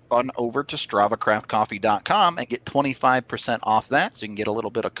get on over to StravaCraftCoffee.com and get 25% off that, so you can get a little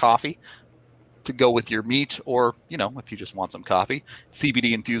bit of coffee to go with your meat, or, if you just want some coffee.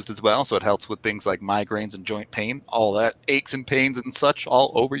 CBD infused as well, so it helps with things like migraines and joint pain, all that, aches and pains and such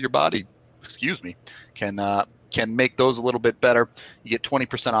all over your body. Can make those a little bit better. You get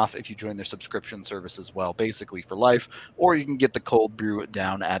 20% off if you join their subscription service as well, basically for life, or you can get the cold brew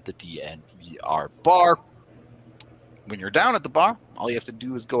down at the DNVR bar. When you're down at the bar, all you have to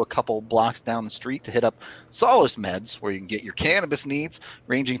do is go a couple blocks down the street to hit up Solace Meds, where you can get your cannabis needs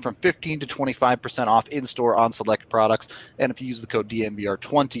ranging from 15 to 25% off in-store on select products. And if you use the code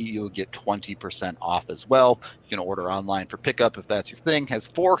DNVR20, you'll get 20% off as well. You can order online for pickup if that's your thing. Has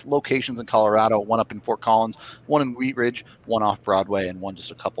 4 locations in Colorado, one up in Fort Collins, one in Wheat Ridge, one off Broadway, and one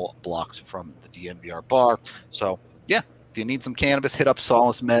just a couple blocks from the DNVR bar. So, yeah. If you need some cannabis, hit up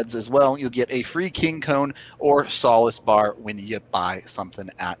Solace Meds as well. You'll get a free King Cone or Solace bar when you buy something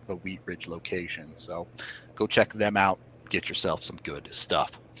at the Wheat Ridge location. So go check them out. Get yourself some good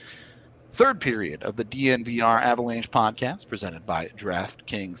stuff. Third period of the DNVR Avalanche Podcast, presented by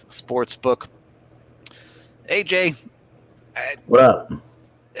DraftKings Sportsbook. AJ, what up?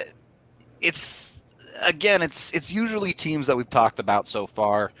 It's usually teams that we've talked about so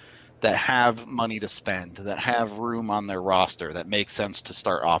far that have money to spend, that have room on their roster, that makes sense to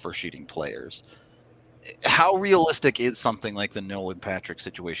start offer sheeting players. How realistic is something like the Nolan Patrick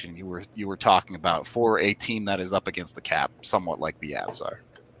situation you were talking about for a team that is up against the cap, somewhat like the Avs are?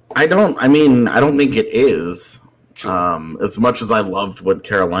 I don't think it is. Sure. As much as I loved what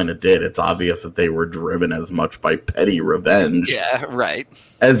Carolina did, it's obvious that they were driven as much by petty revenge, yeah, right,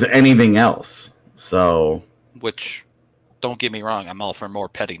 as anything else. So, which, don't get me wrong, I'm all for more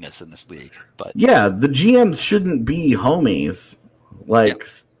pettiness in this league. But yeah, the GMs shouldn't be homies. Like,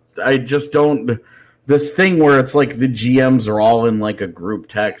 yeah. I just don't. This thing where it's like the GMs are all in like a group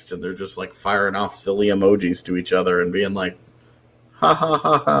text and they're just like firing off silly emojis to each other and being like, ha ha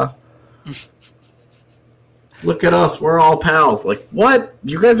ha ha. Look at us, we're all pals. Like, what?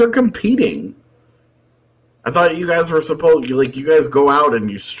 You guys are competing. I thought you guys were you guys go out and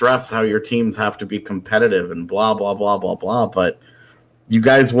you stress how your teams have to be competitive and blah, blah, blah, blah, blah, but you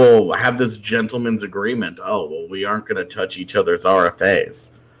guys will have this gentleman's agreement. Oh, well, we aren't going to touch each other's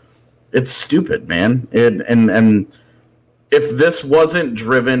RFAs. It's stupid, man. And if this wasn't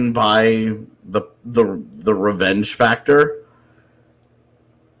driven by the revenge factor,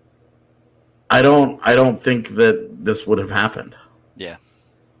 I don't think that this would have happened. Yeah.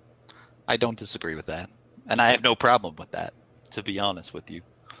 I don't disagree with that. And I have no problem with that, to be honest with you.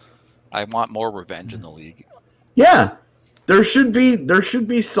 I want more revenge in the league. Yeah. There should be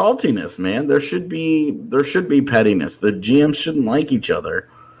saltiness, man. There should be pettiness. The GMs shouldn't like each other.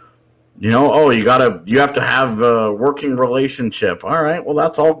 You know, you have to have a working relationship. All right, well,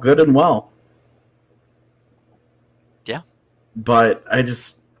 that's all good and well. Yeah. But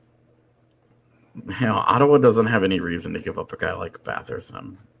Ottawa doesn't have any reason to give up a guy like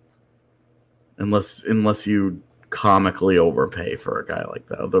Batherson. Unless you comically overpay for a guy like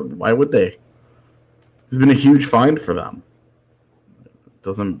that. Why would they? He's been a huge find for them.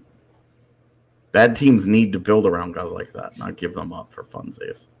 Bad teams need to build around guys like that, not give them up for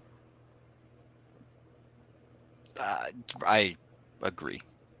funsies. I agree.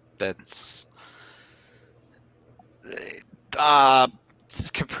 That's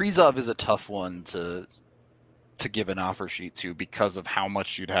Kaprizov is a tough one to give an offer sheet to because of how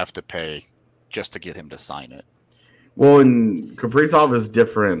much you'd have to pay just to get him to sign it. Well, and Kaprizov is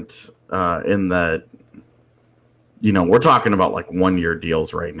different in that, you know, we're talking about like 1-year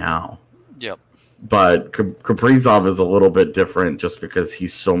deals right now. Yep. But Kaprizov is a little bit different just because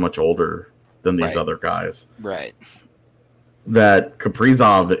he's so much older than these other guys. Right. That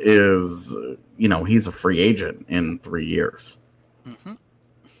Kaprizov is, you know, he's a free agent in 3 years. Mm-hmm.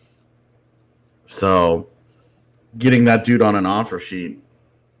 So getting that dude on an offer sheet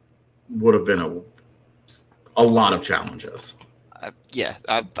would have been a lot of challenges.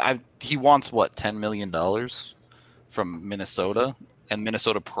 He wants, what, $10 million from Minnesota? And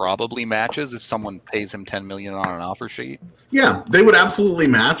Minnesota probably matches if someone pays him $10 million on an offer sheet. Yeah, they would absolutely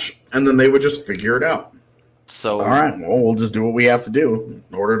match, and then they would just figure it out. So, all right, well, we'll just do what we have to do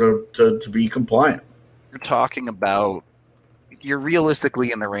in order to be compliant. You're talking about you're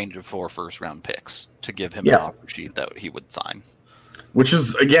realistically in the range of 4 first-round picks to give him an offer sheet that he would sign. Which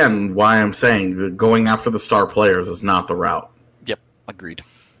is, again, why I'm saying that going after the star players is not the route. Yep, agreed.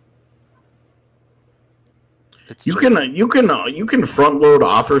 You can front load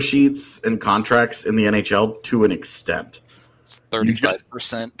offer sheets and contracts in the NHL to an extent. It's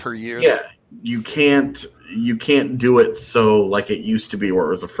 35% per year. Yeah, you can't do it so like it used to be where it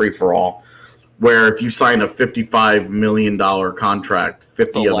was a free for all. Where if you sign a $55 million contract,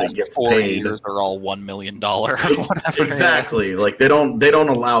 50 of it gets 4 paid. Years are all $1 million or whatever. Exactly, like they don't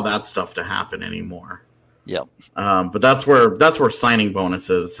allow that stuff to happen anymore. Yep. But that's where signing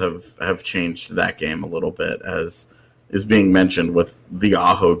bonuses have changed that game a little bit, as is being mentioned with the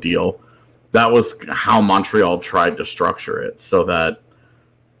Aho deal. That was how Montreal tried to structure it, so that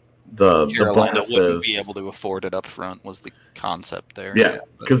the bonuses wouldn't be able to afford it up front was the concept there. Yeah,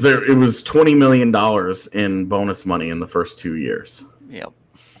 because it was $20 million in bonus money in the first 2 years. Yep.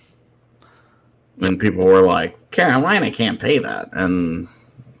 And people were like, Carolina can't pay that, and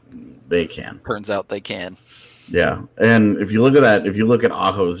they can. Turns out they can. Yeah, and if you look at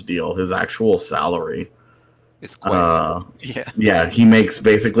Aho's deal, his actual salary is quite he makes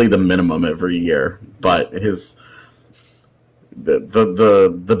basically the minimum every year, but his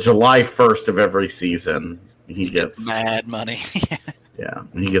the July 1st of every season he gets mad money. Yeah,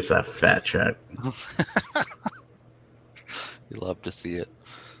 he gets that fat check. You love to see it.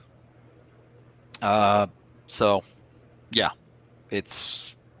 So yeah,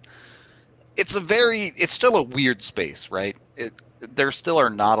 it's still a weird space, right? There still are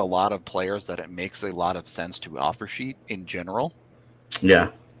not a lot of players that it makes a lot of sense to offer sheet in general. Yeah.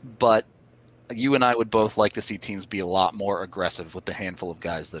 But you and I would both like to see teams be a lot more aggressive with the handful of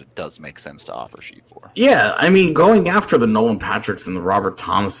guys that it does make sense to offer sheet for. Yeah, I mean, going after the Nolan Patricks and the Robert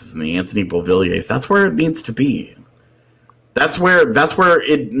Thomases and the Anthony Beauvilliers, that's where it needs to be. That's where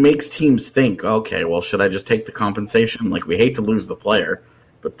it makes teams think, okay, well, should I just take the compensation? Like, we hate to lose the player,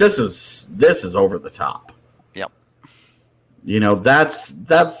 but this is over the top. Yep. You know, that's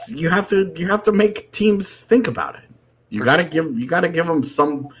you have to make teams think about it. You got to give them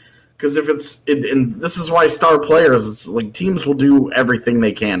some, because and this is why star players, it's like teams will do everything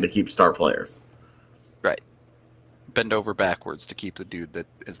they can to keep star players. Right. Bend over backwards to keep the dude that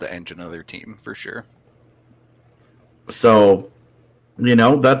is the engine of their team, for sure. So, you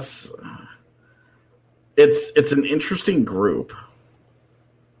know, it's an interesting group,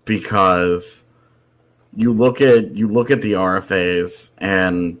 because you look at the RFAs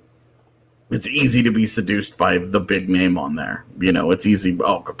and it's easy to be seduced by the big name on there. You know, it's easy.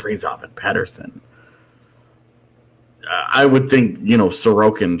 Oh, Kaprizov and Pettersson. I would think,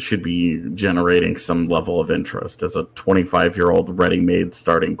 Sorokin should be generating some level of interest as a 25-year-old ready-made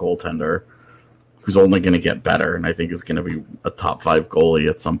starting goaltender who's only going to get better, and I think is going to be a top 5 goalie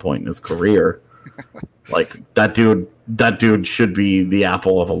at some point in his career. Like, that dude should be the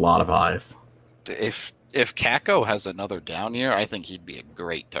apple of a lot of eyes. If Kakko has another down year, I think he'd be a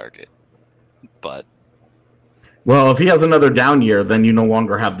great target. But well, if he has another down year, then you no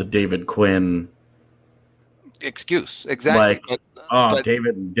longer have the David Quinn excuse. Exactly. But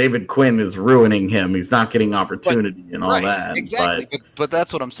David Quinn is ruining him. He's not getting opportunity and all that. Exactly. But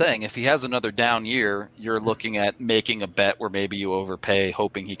that's what I'm saying. If he has another down year, you're looking at making a bet where maybe you overpay,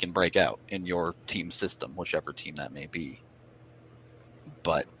 hoping he can break out in your team system, whichever team that may be.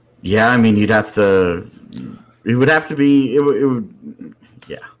 But yeah, I mean, it would have to be. It would.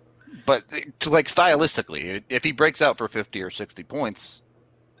 Yeah. But like stylistically, if he breaks out for 50 or 60 points,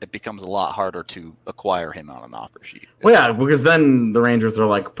 it becomes a lot harder to acquire him on an offer sheet. Well, yeah, because then the Rangers are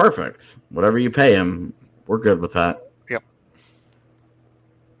like, perfect. Whatever you pay him, we're good with that. Yep.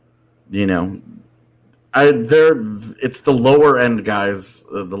 It's the lower end guys,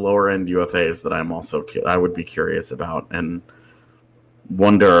 the lower end UFAs that I would be curious about and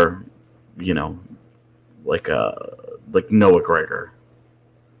wonder, like Noah Gregor.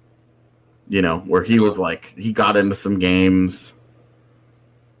 Where he was like, he got into some games.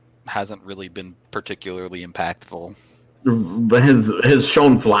 Hasn't really been particularly impactful. But has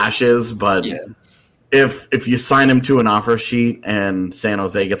shown flashes, but yeah. If you sign him to an offer sheet and San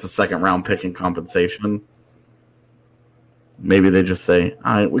Jose gets a second round pick in compensation, maybe they just say,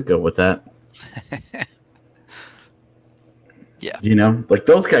 all right, we go with that. Yeah. Like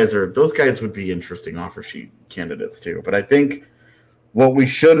those guys would be interesting offer sheet candidates too. But I think what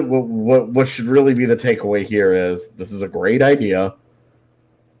should really be the takeaway here is this is a great idea,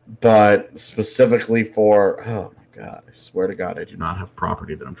 but specifically for, oh my God, I swear to God, I do not have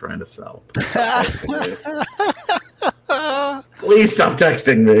property that I'm trying to sell. Please stop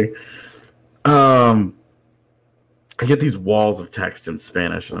texting me. I get these walls of text in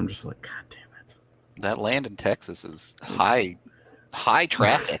Spanish, and I'm just like, God damn it. That land in Texas is high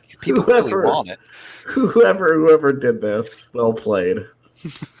traffic. People really want it. Whoever did this, well played.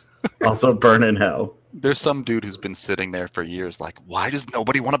 Also burn in hell. There's some dude who's been sitting there for years like, why does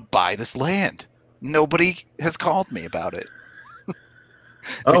nobody want to buy this land? Nobody has called me about it.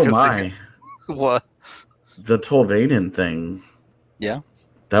 Oh my. What? The Tolvanen thing. Yeah.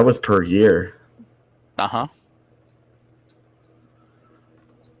 That was per year. Uh-huh.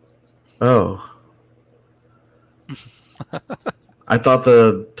 Oh. I thought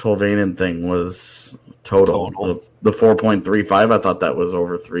the Tolvanen thing was total. The 4.35, I thought that was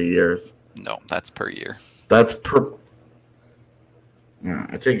over 3 years. No, that's per year. That's per... Yeah,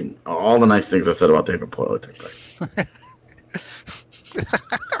 I take all the nice things I said about David Poile, I take back.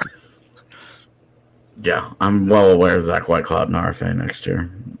 Yeah, I'm well aware of Zach Whitecloud and RFA next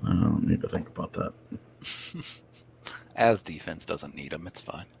year. I don't need to think about that. As defense doesn't need him, it's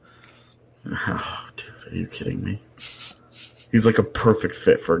fine. Oh, dude, are you kidding me? He's like a perfect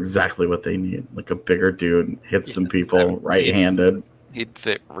fit for exactly what they need. Like a bigger dude, hits some people, right-handed. He'd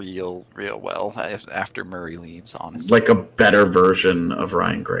fit real well after Murray leaves, honestly. Like a better version of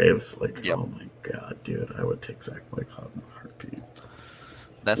Ryan Graves. Like, yep. Oh my God, dude, I would take Zach Whitecloud in a heartbeat.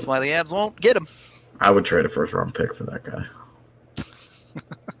 That's why the Avs won't get him. I would trade a first-round pick for that guy.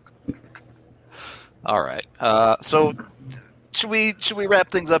 All right. So should we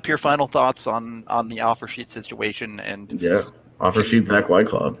wrap things up here? Final thoughts on the offer sheet situation and offer sheet Zach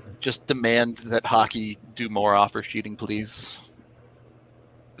Whitecloud. Just demand that hockey do more offer sheeting, please.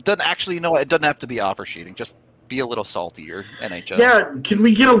 It doesn't actually, it doesn't have to be offer sheeting. Just be a little saltier, NHL. Yeah, can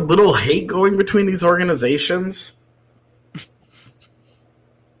we get a little hate going between these organizations?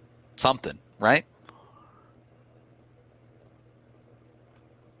 Something, right?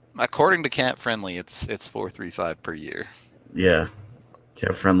 According to Cap Friendly, it's $435 per year. Yeah,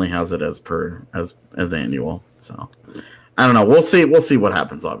 Cap Friendly has it as annual. So I don't know. We'll see what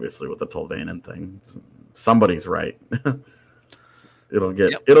happens. Obviously, with the Tolvanen thing, somebody's right. It'll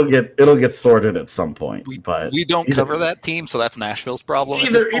get sorted at some point. But we don't cover that team, so that's Nashville's problem.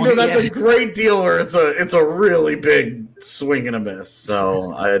 Either that's a great deal or it's a really big swing and a miss.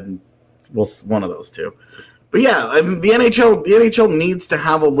 So one of those two. But yeah, I mean, the NHL needs to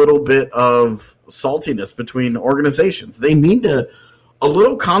have a little bit of saltiness between organizations. They need a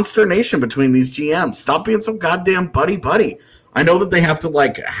little consternation between these GMs. Stop being so goddamn buddy. I know that they have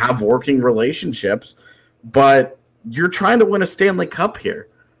to have working relationships, but you're trying to win a Stanley Cup here.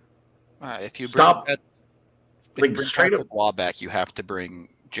 If you stop, bring straight up Waback, you have to bring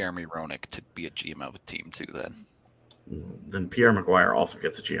Jeremy Roenick to be a GM of a team too. Then then Pierre Maguire also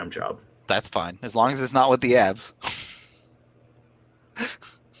gets a GM job. That's fine, as long as it's not with the Avs.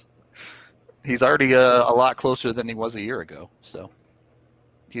 He's already a lot closer than he was a year ago. So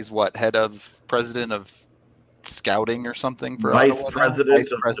he's president of scouting or something for Vice Ottawa President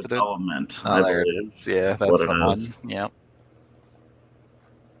now? of Development. I believe. Yeah, that's what the it one. is. Yep.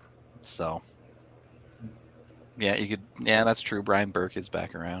 So, yeah, you could. Yeah, that's true. Brian Burke is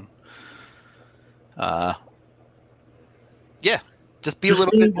back around. Yeah, just be a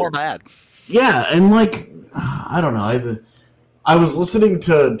little bit more mad. Yeah, and I don't know. I was listening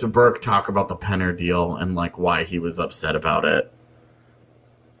to Burke talk about the Penner deal and why he was upset about it.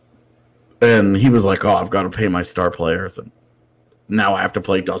 And he was like, "Oh, I've got to pay my star players, and now I have to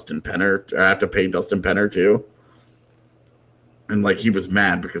play Dustin Penner. I have to pay Dustin Penner too." And he was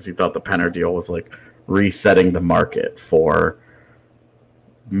mad because he thought the Penner deal was resetting the market for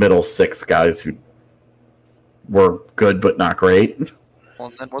middle six guys who were good but not great. Well,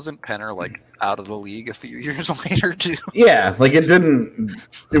 and then wasn't Penner out of the league a few years later too? Yeah,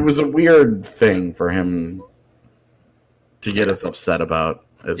 it was a weird thing for him to get as upset about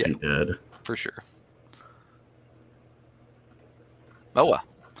as he did. For sure. Oh,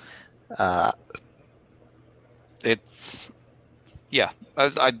 it's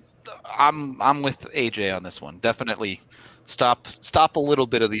I'm with AJ on this one. Definitely stop a little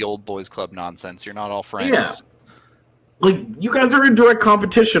bit of the old boys club nonsense. You're not all friends. Yeah. You guys are in direct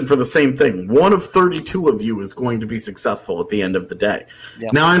competition for the same thing. One of 32 of you is going to be successful at the end of the day.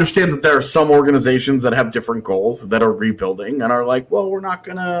 Yep. Now, I understand that there are some organizations that have different goals that are rebuilding and are we're not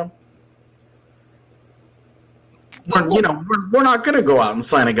going to... We're not going to go out and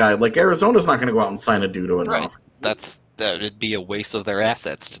sign a guy. Arizona's not going to go out and sign a dude to an offer. That'd be a waste of their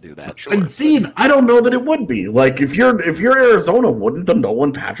assets to do that. Sure. And see, I don't know that it would be. If you're Arizona, wouldn't the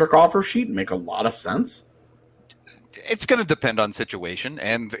Nolan Patrick offer sheet make a lot of sense? It's going to depend on situation,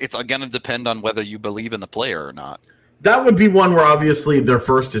 and it's going to depend on whether you believe in the player or not. That would be one where obviously their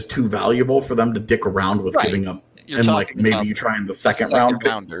first is too valuable for them to dick around with giving up. You're maybe you try in the second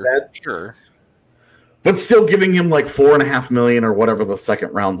rounder. Sure. But still giving him $4.5 million or whatever the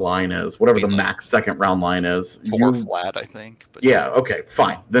second round line is, whatever the max second round line is. More flat, I think. But yeah, okay,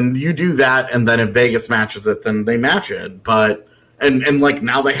 fine. Then you do that, and then if Vegas matches it, then they match it. But and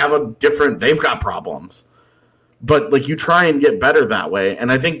now they have they've got problems. But you try and get better that way.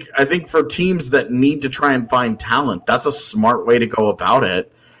 And I think for teams that need to try and find talent, that's a smart way to go about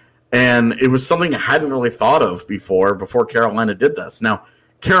it. And it was something I hadn't really thought of before Carolina did this. Now,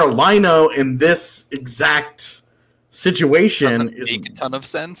 Carolina in this exact situation doesn't make a ton of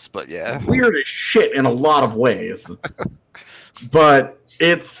sense, but yeah, weird as shit in a lot of ways. But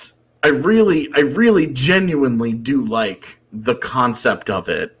I really genuinely do like the concept of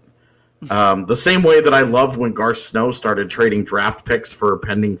it. The same way that I loved when Garth Snow started trading draft picks for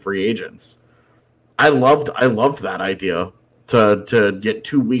pending free agents. I loved that idea to get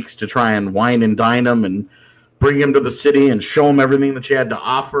 2 weeks to try and wine and dine them and bring him to the city and show him everything that you had to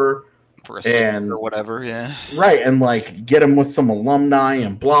offer. For a season or whatever, yeah. Right, and get him with some alumni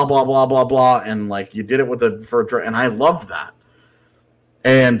and blah, blah, blah, blah, blah. And you did it and I love that.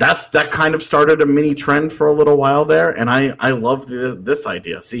 And that kind of started a mini trend for a little while there. And I love this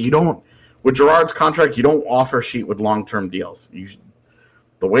idea. See, with Gerard's contract, you don't offer sheet with long-term deals.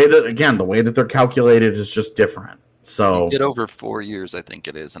 The way that they're calculated is just different. So you get over 4 years, I think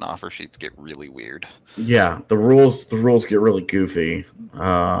it is, and offer sheets get really weird. Yeah, the rules get really goofy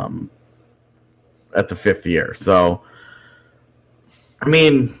at the fifth year. So, I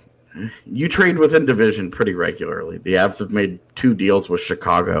mean, you trade within division pretty regularly. The Avs have made 2 deals with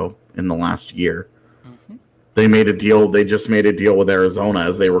Chicago in the last year. Mm-hmm. They just made a deal with Arizona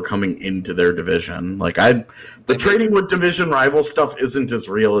as they were coming into their division. Trading with division rival stuff isn't as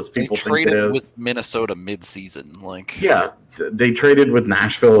real as people think it is. They traded with Minnesota mid-season. Yeah, they traded with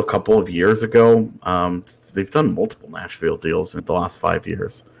Nashville a couple of years ago. They've done multiple Nashville deals in the last 5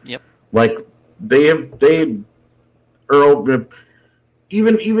 years. Yep. Even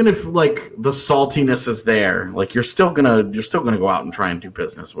if the saltiness is there, you're still gonna go out and try and do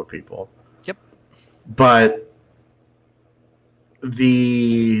business with people. Yep. But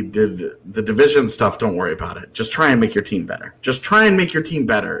the division stuff, don't worry about it. Just try and make your team better. Just try and make your team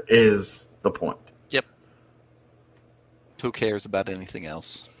better is the point. Yep. Who cares about anything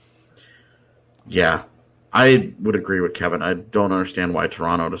else? Yeah. I would agree with Kevin. I don't understand why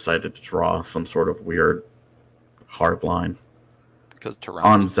Toronto decided to draw some sort of weird hard line. Because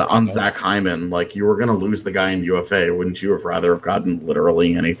Toronto on Zach Hyman, you were going to lose the guy in UFA. Wouldn't you have rather have gotten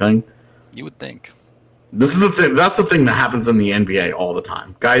literally anything? You would think. This is the thing. That's the thing that happens in the NBA all the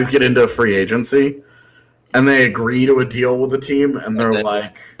time. Guys get into free agency, and they agree to a deal with the team, and they're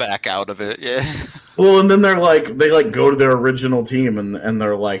like back out of it. Yeah. Well, and then they go to their original team, and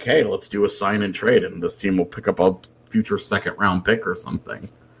they're like, hey, let's do a sign and trade, and this team will pick up a future second round pick or something,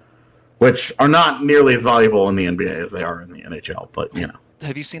 which are not nearly as valuable in the NBA as they are in the NHL. But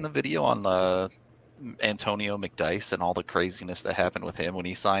have you seen the video on Antonio McDyess and all the craziness that happened with him when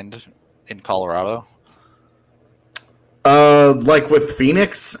he signed in Colorado? Like with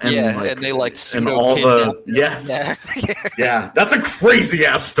Phoenix, and and they and all the yes, yeah, that's a crazy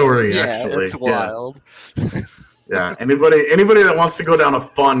ass story. Actually, it's wild. Yeah, anybody that wants to go down a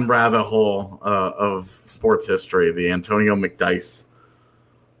fun rabbit hole of sports history, the Antonio McDyess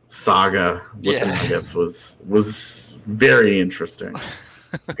saga with the Nuggets was very interesting.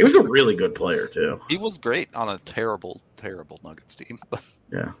 He was a really good player too. He was great on a terrible Nuggets team.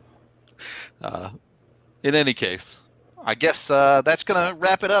 Yeah. In any case, I guess that's going to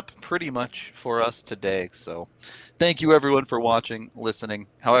wrap it up pretty much for us today. So thank you, everyone, for watching, listening,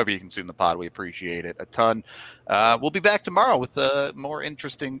 however you consume the pod. We appreciate it a ton. We'll be back tomorrow with more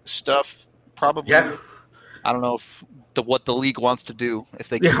interesting stuff. Probably, I don't know what the league wants to do. If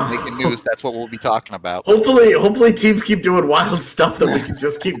they keep making news, that's what we'll be talking about. Hopefully teams keep doing wild stuff that we can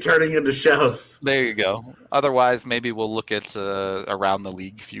just keep turning into shows. There you go. Otherwise, maybe we'll look at around the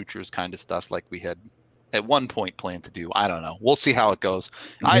league futures kind of stuff like we had at one point planned to do. I don't know. We'll see how it goes.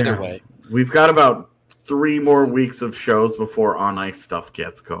 Either way. We've got about 3 more weeks of shows before On Ice stuff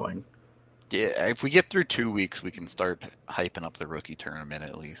gets going. Yeah, if we get through 2 weeks, we can start hyping up the rookie tournament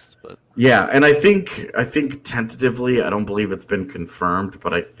at least. But yeah, and I think tentatively, I don't believe it's been confirmed,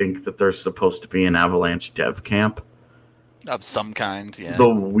 but I think that there's supposed to be an Avalanche dev camp of some kind. Yeah,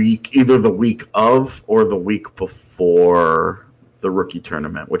 either the week of or the week before the rookie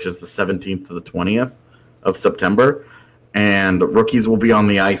tournament, which is the 17th to the 20th of September, and rookies will be on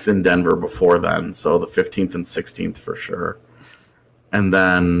the ice in Denver before then, so the 15th and 16th for sure. And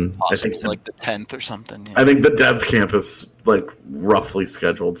then possibly I think like the 10th or something. I think the dev camp is like roughly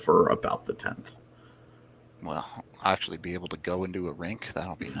scheduled for about the 10th. Well, I'll actually be able to go into a rink.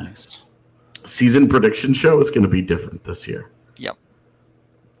 That'll be nice. Season prediction show is going to be different this year. Yep.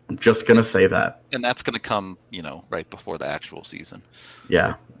 I'm just going to say that. And that's going to come, right before the actual season.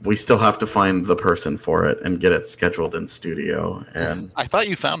 Yeah. We still have to find the person for it and get it scheduled in studio. And I thought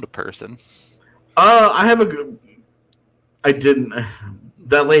you found a person. I didn't.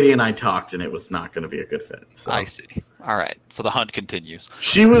 That lady and I talked, and it was not going to be a good fit. So. I see. All right. So the hunt continues.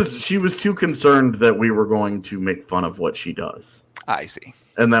 She was too concerned that we were going to make fun of what she does. I see.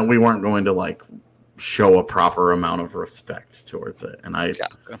 And that we weren't going to show a proper amount of respect towards it. And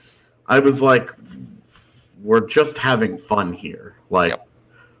I was like, we're just having fun here.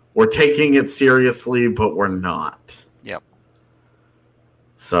 We're taking it seriously, but we're not. Yep.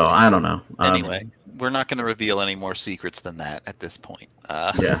 So I don't know. Anyway, we're not going to reveal any more secrets than that at this point.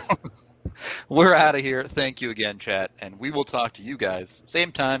 Yeah. We're out of here. Thank you again, chat. And we will talk to you guys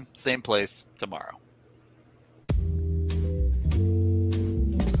same time, same place tomorrow.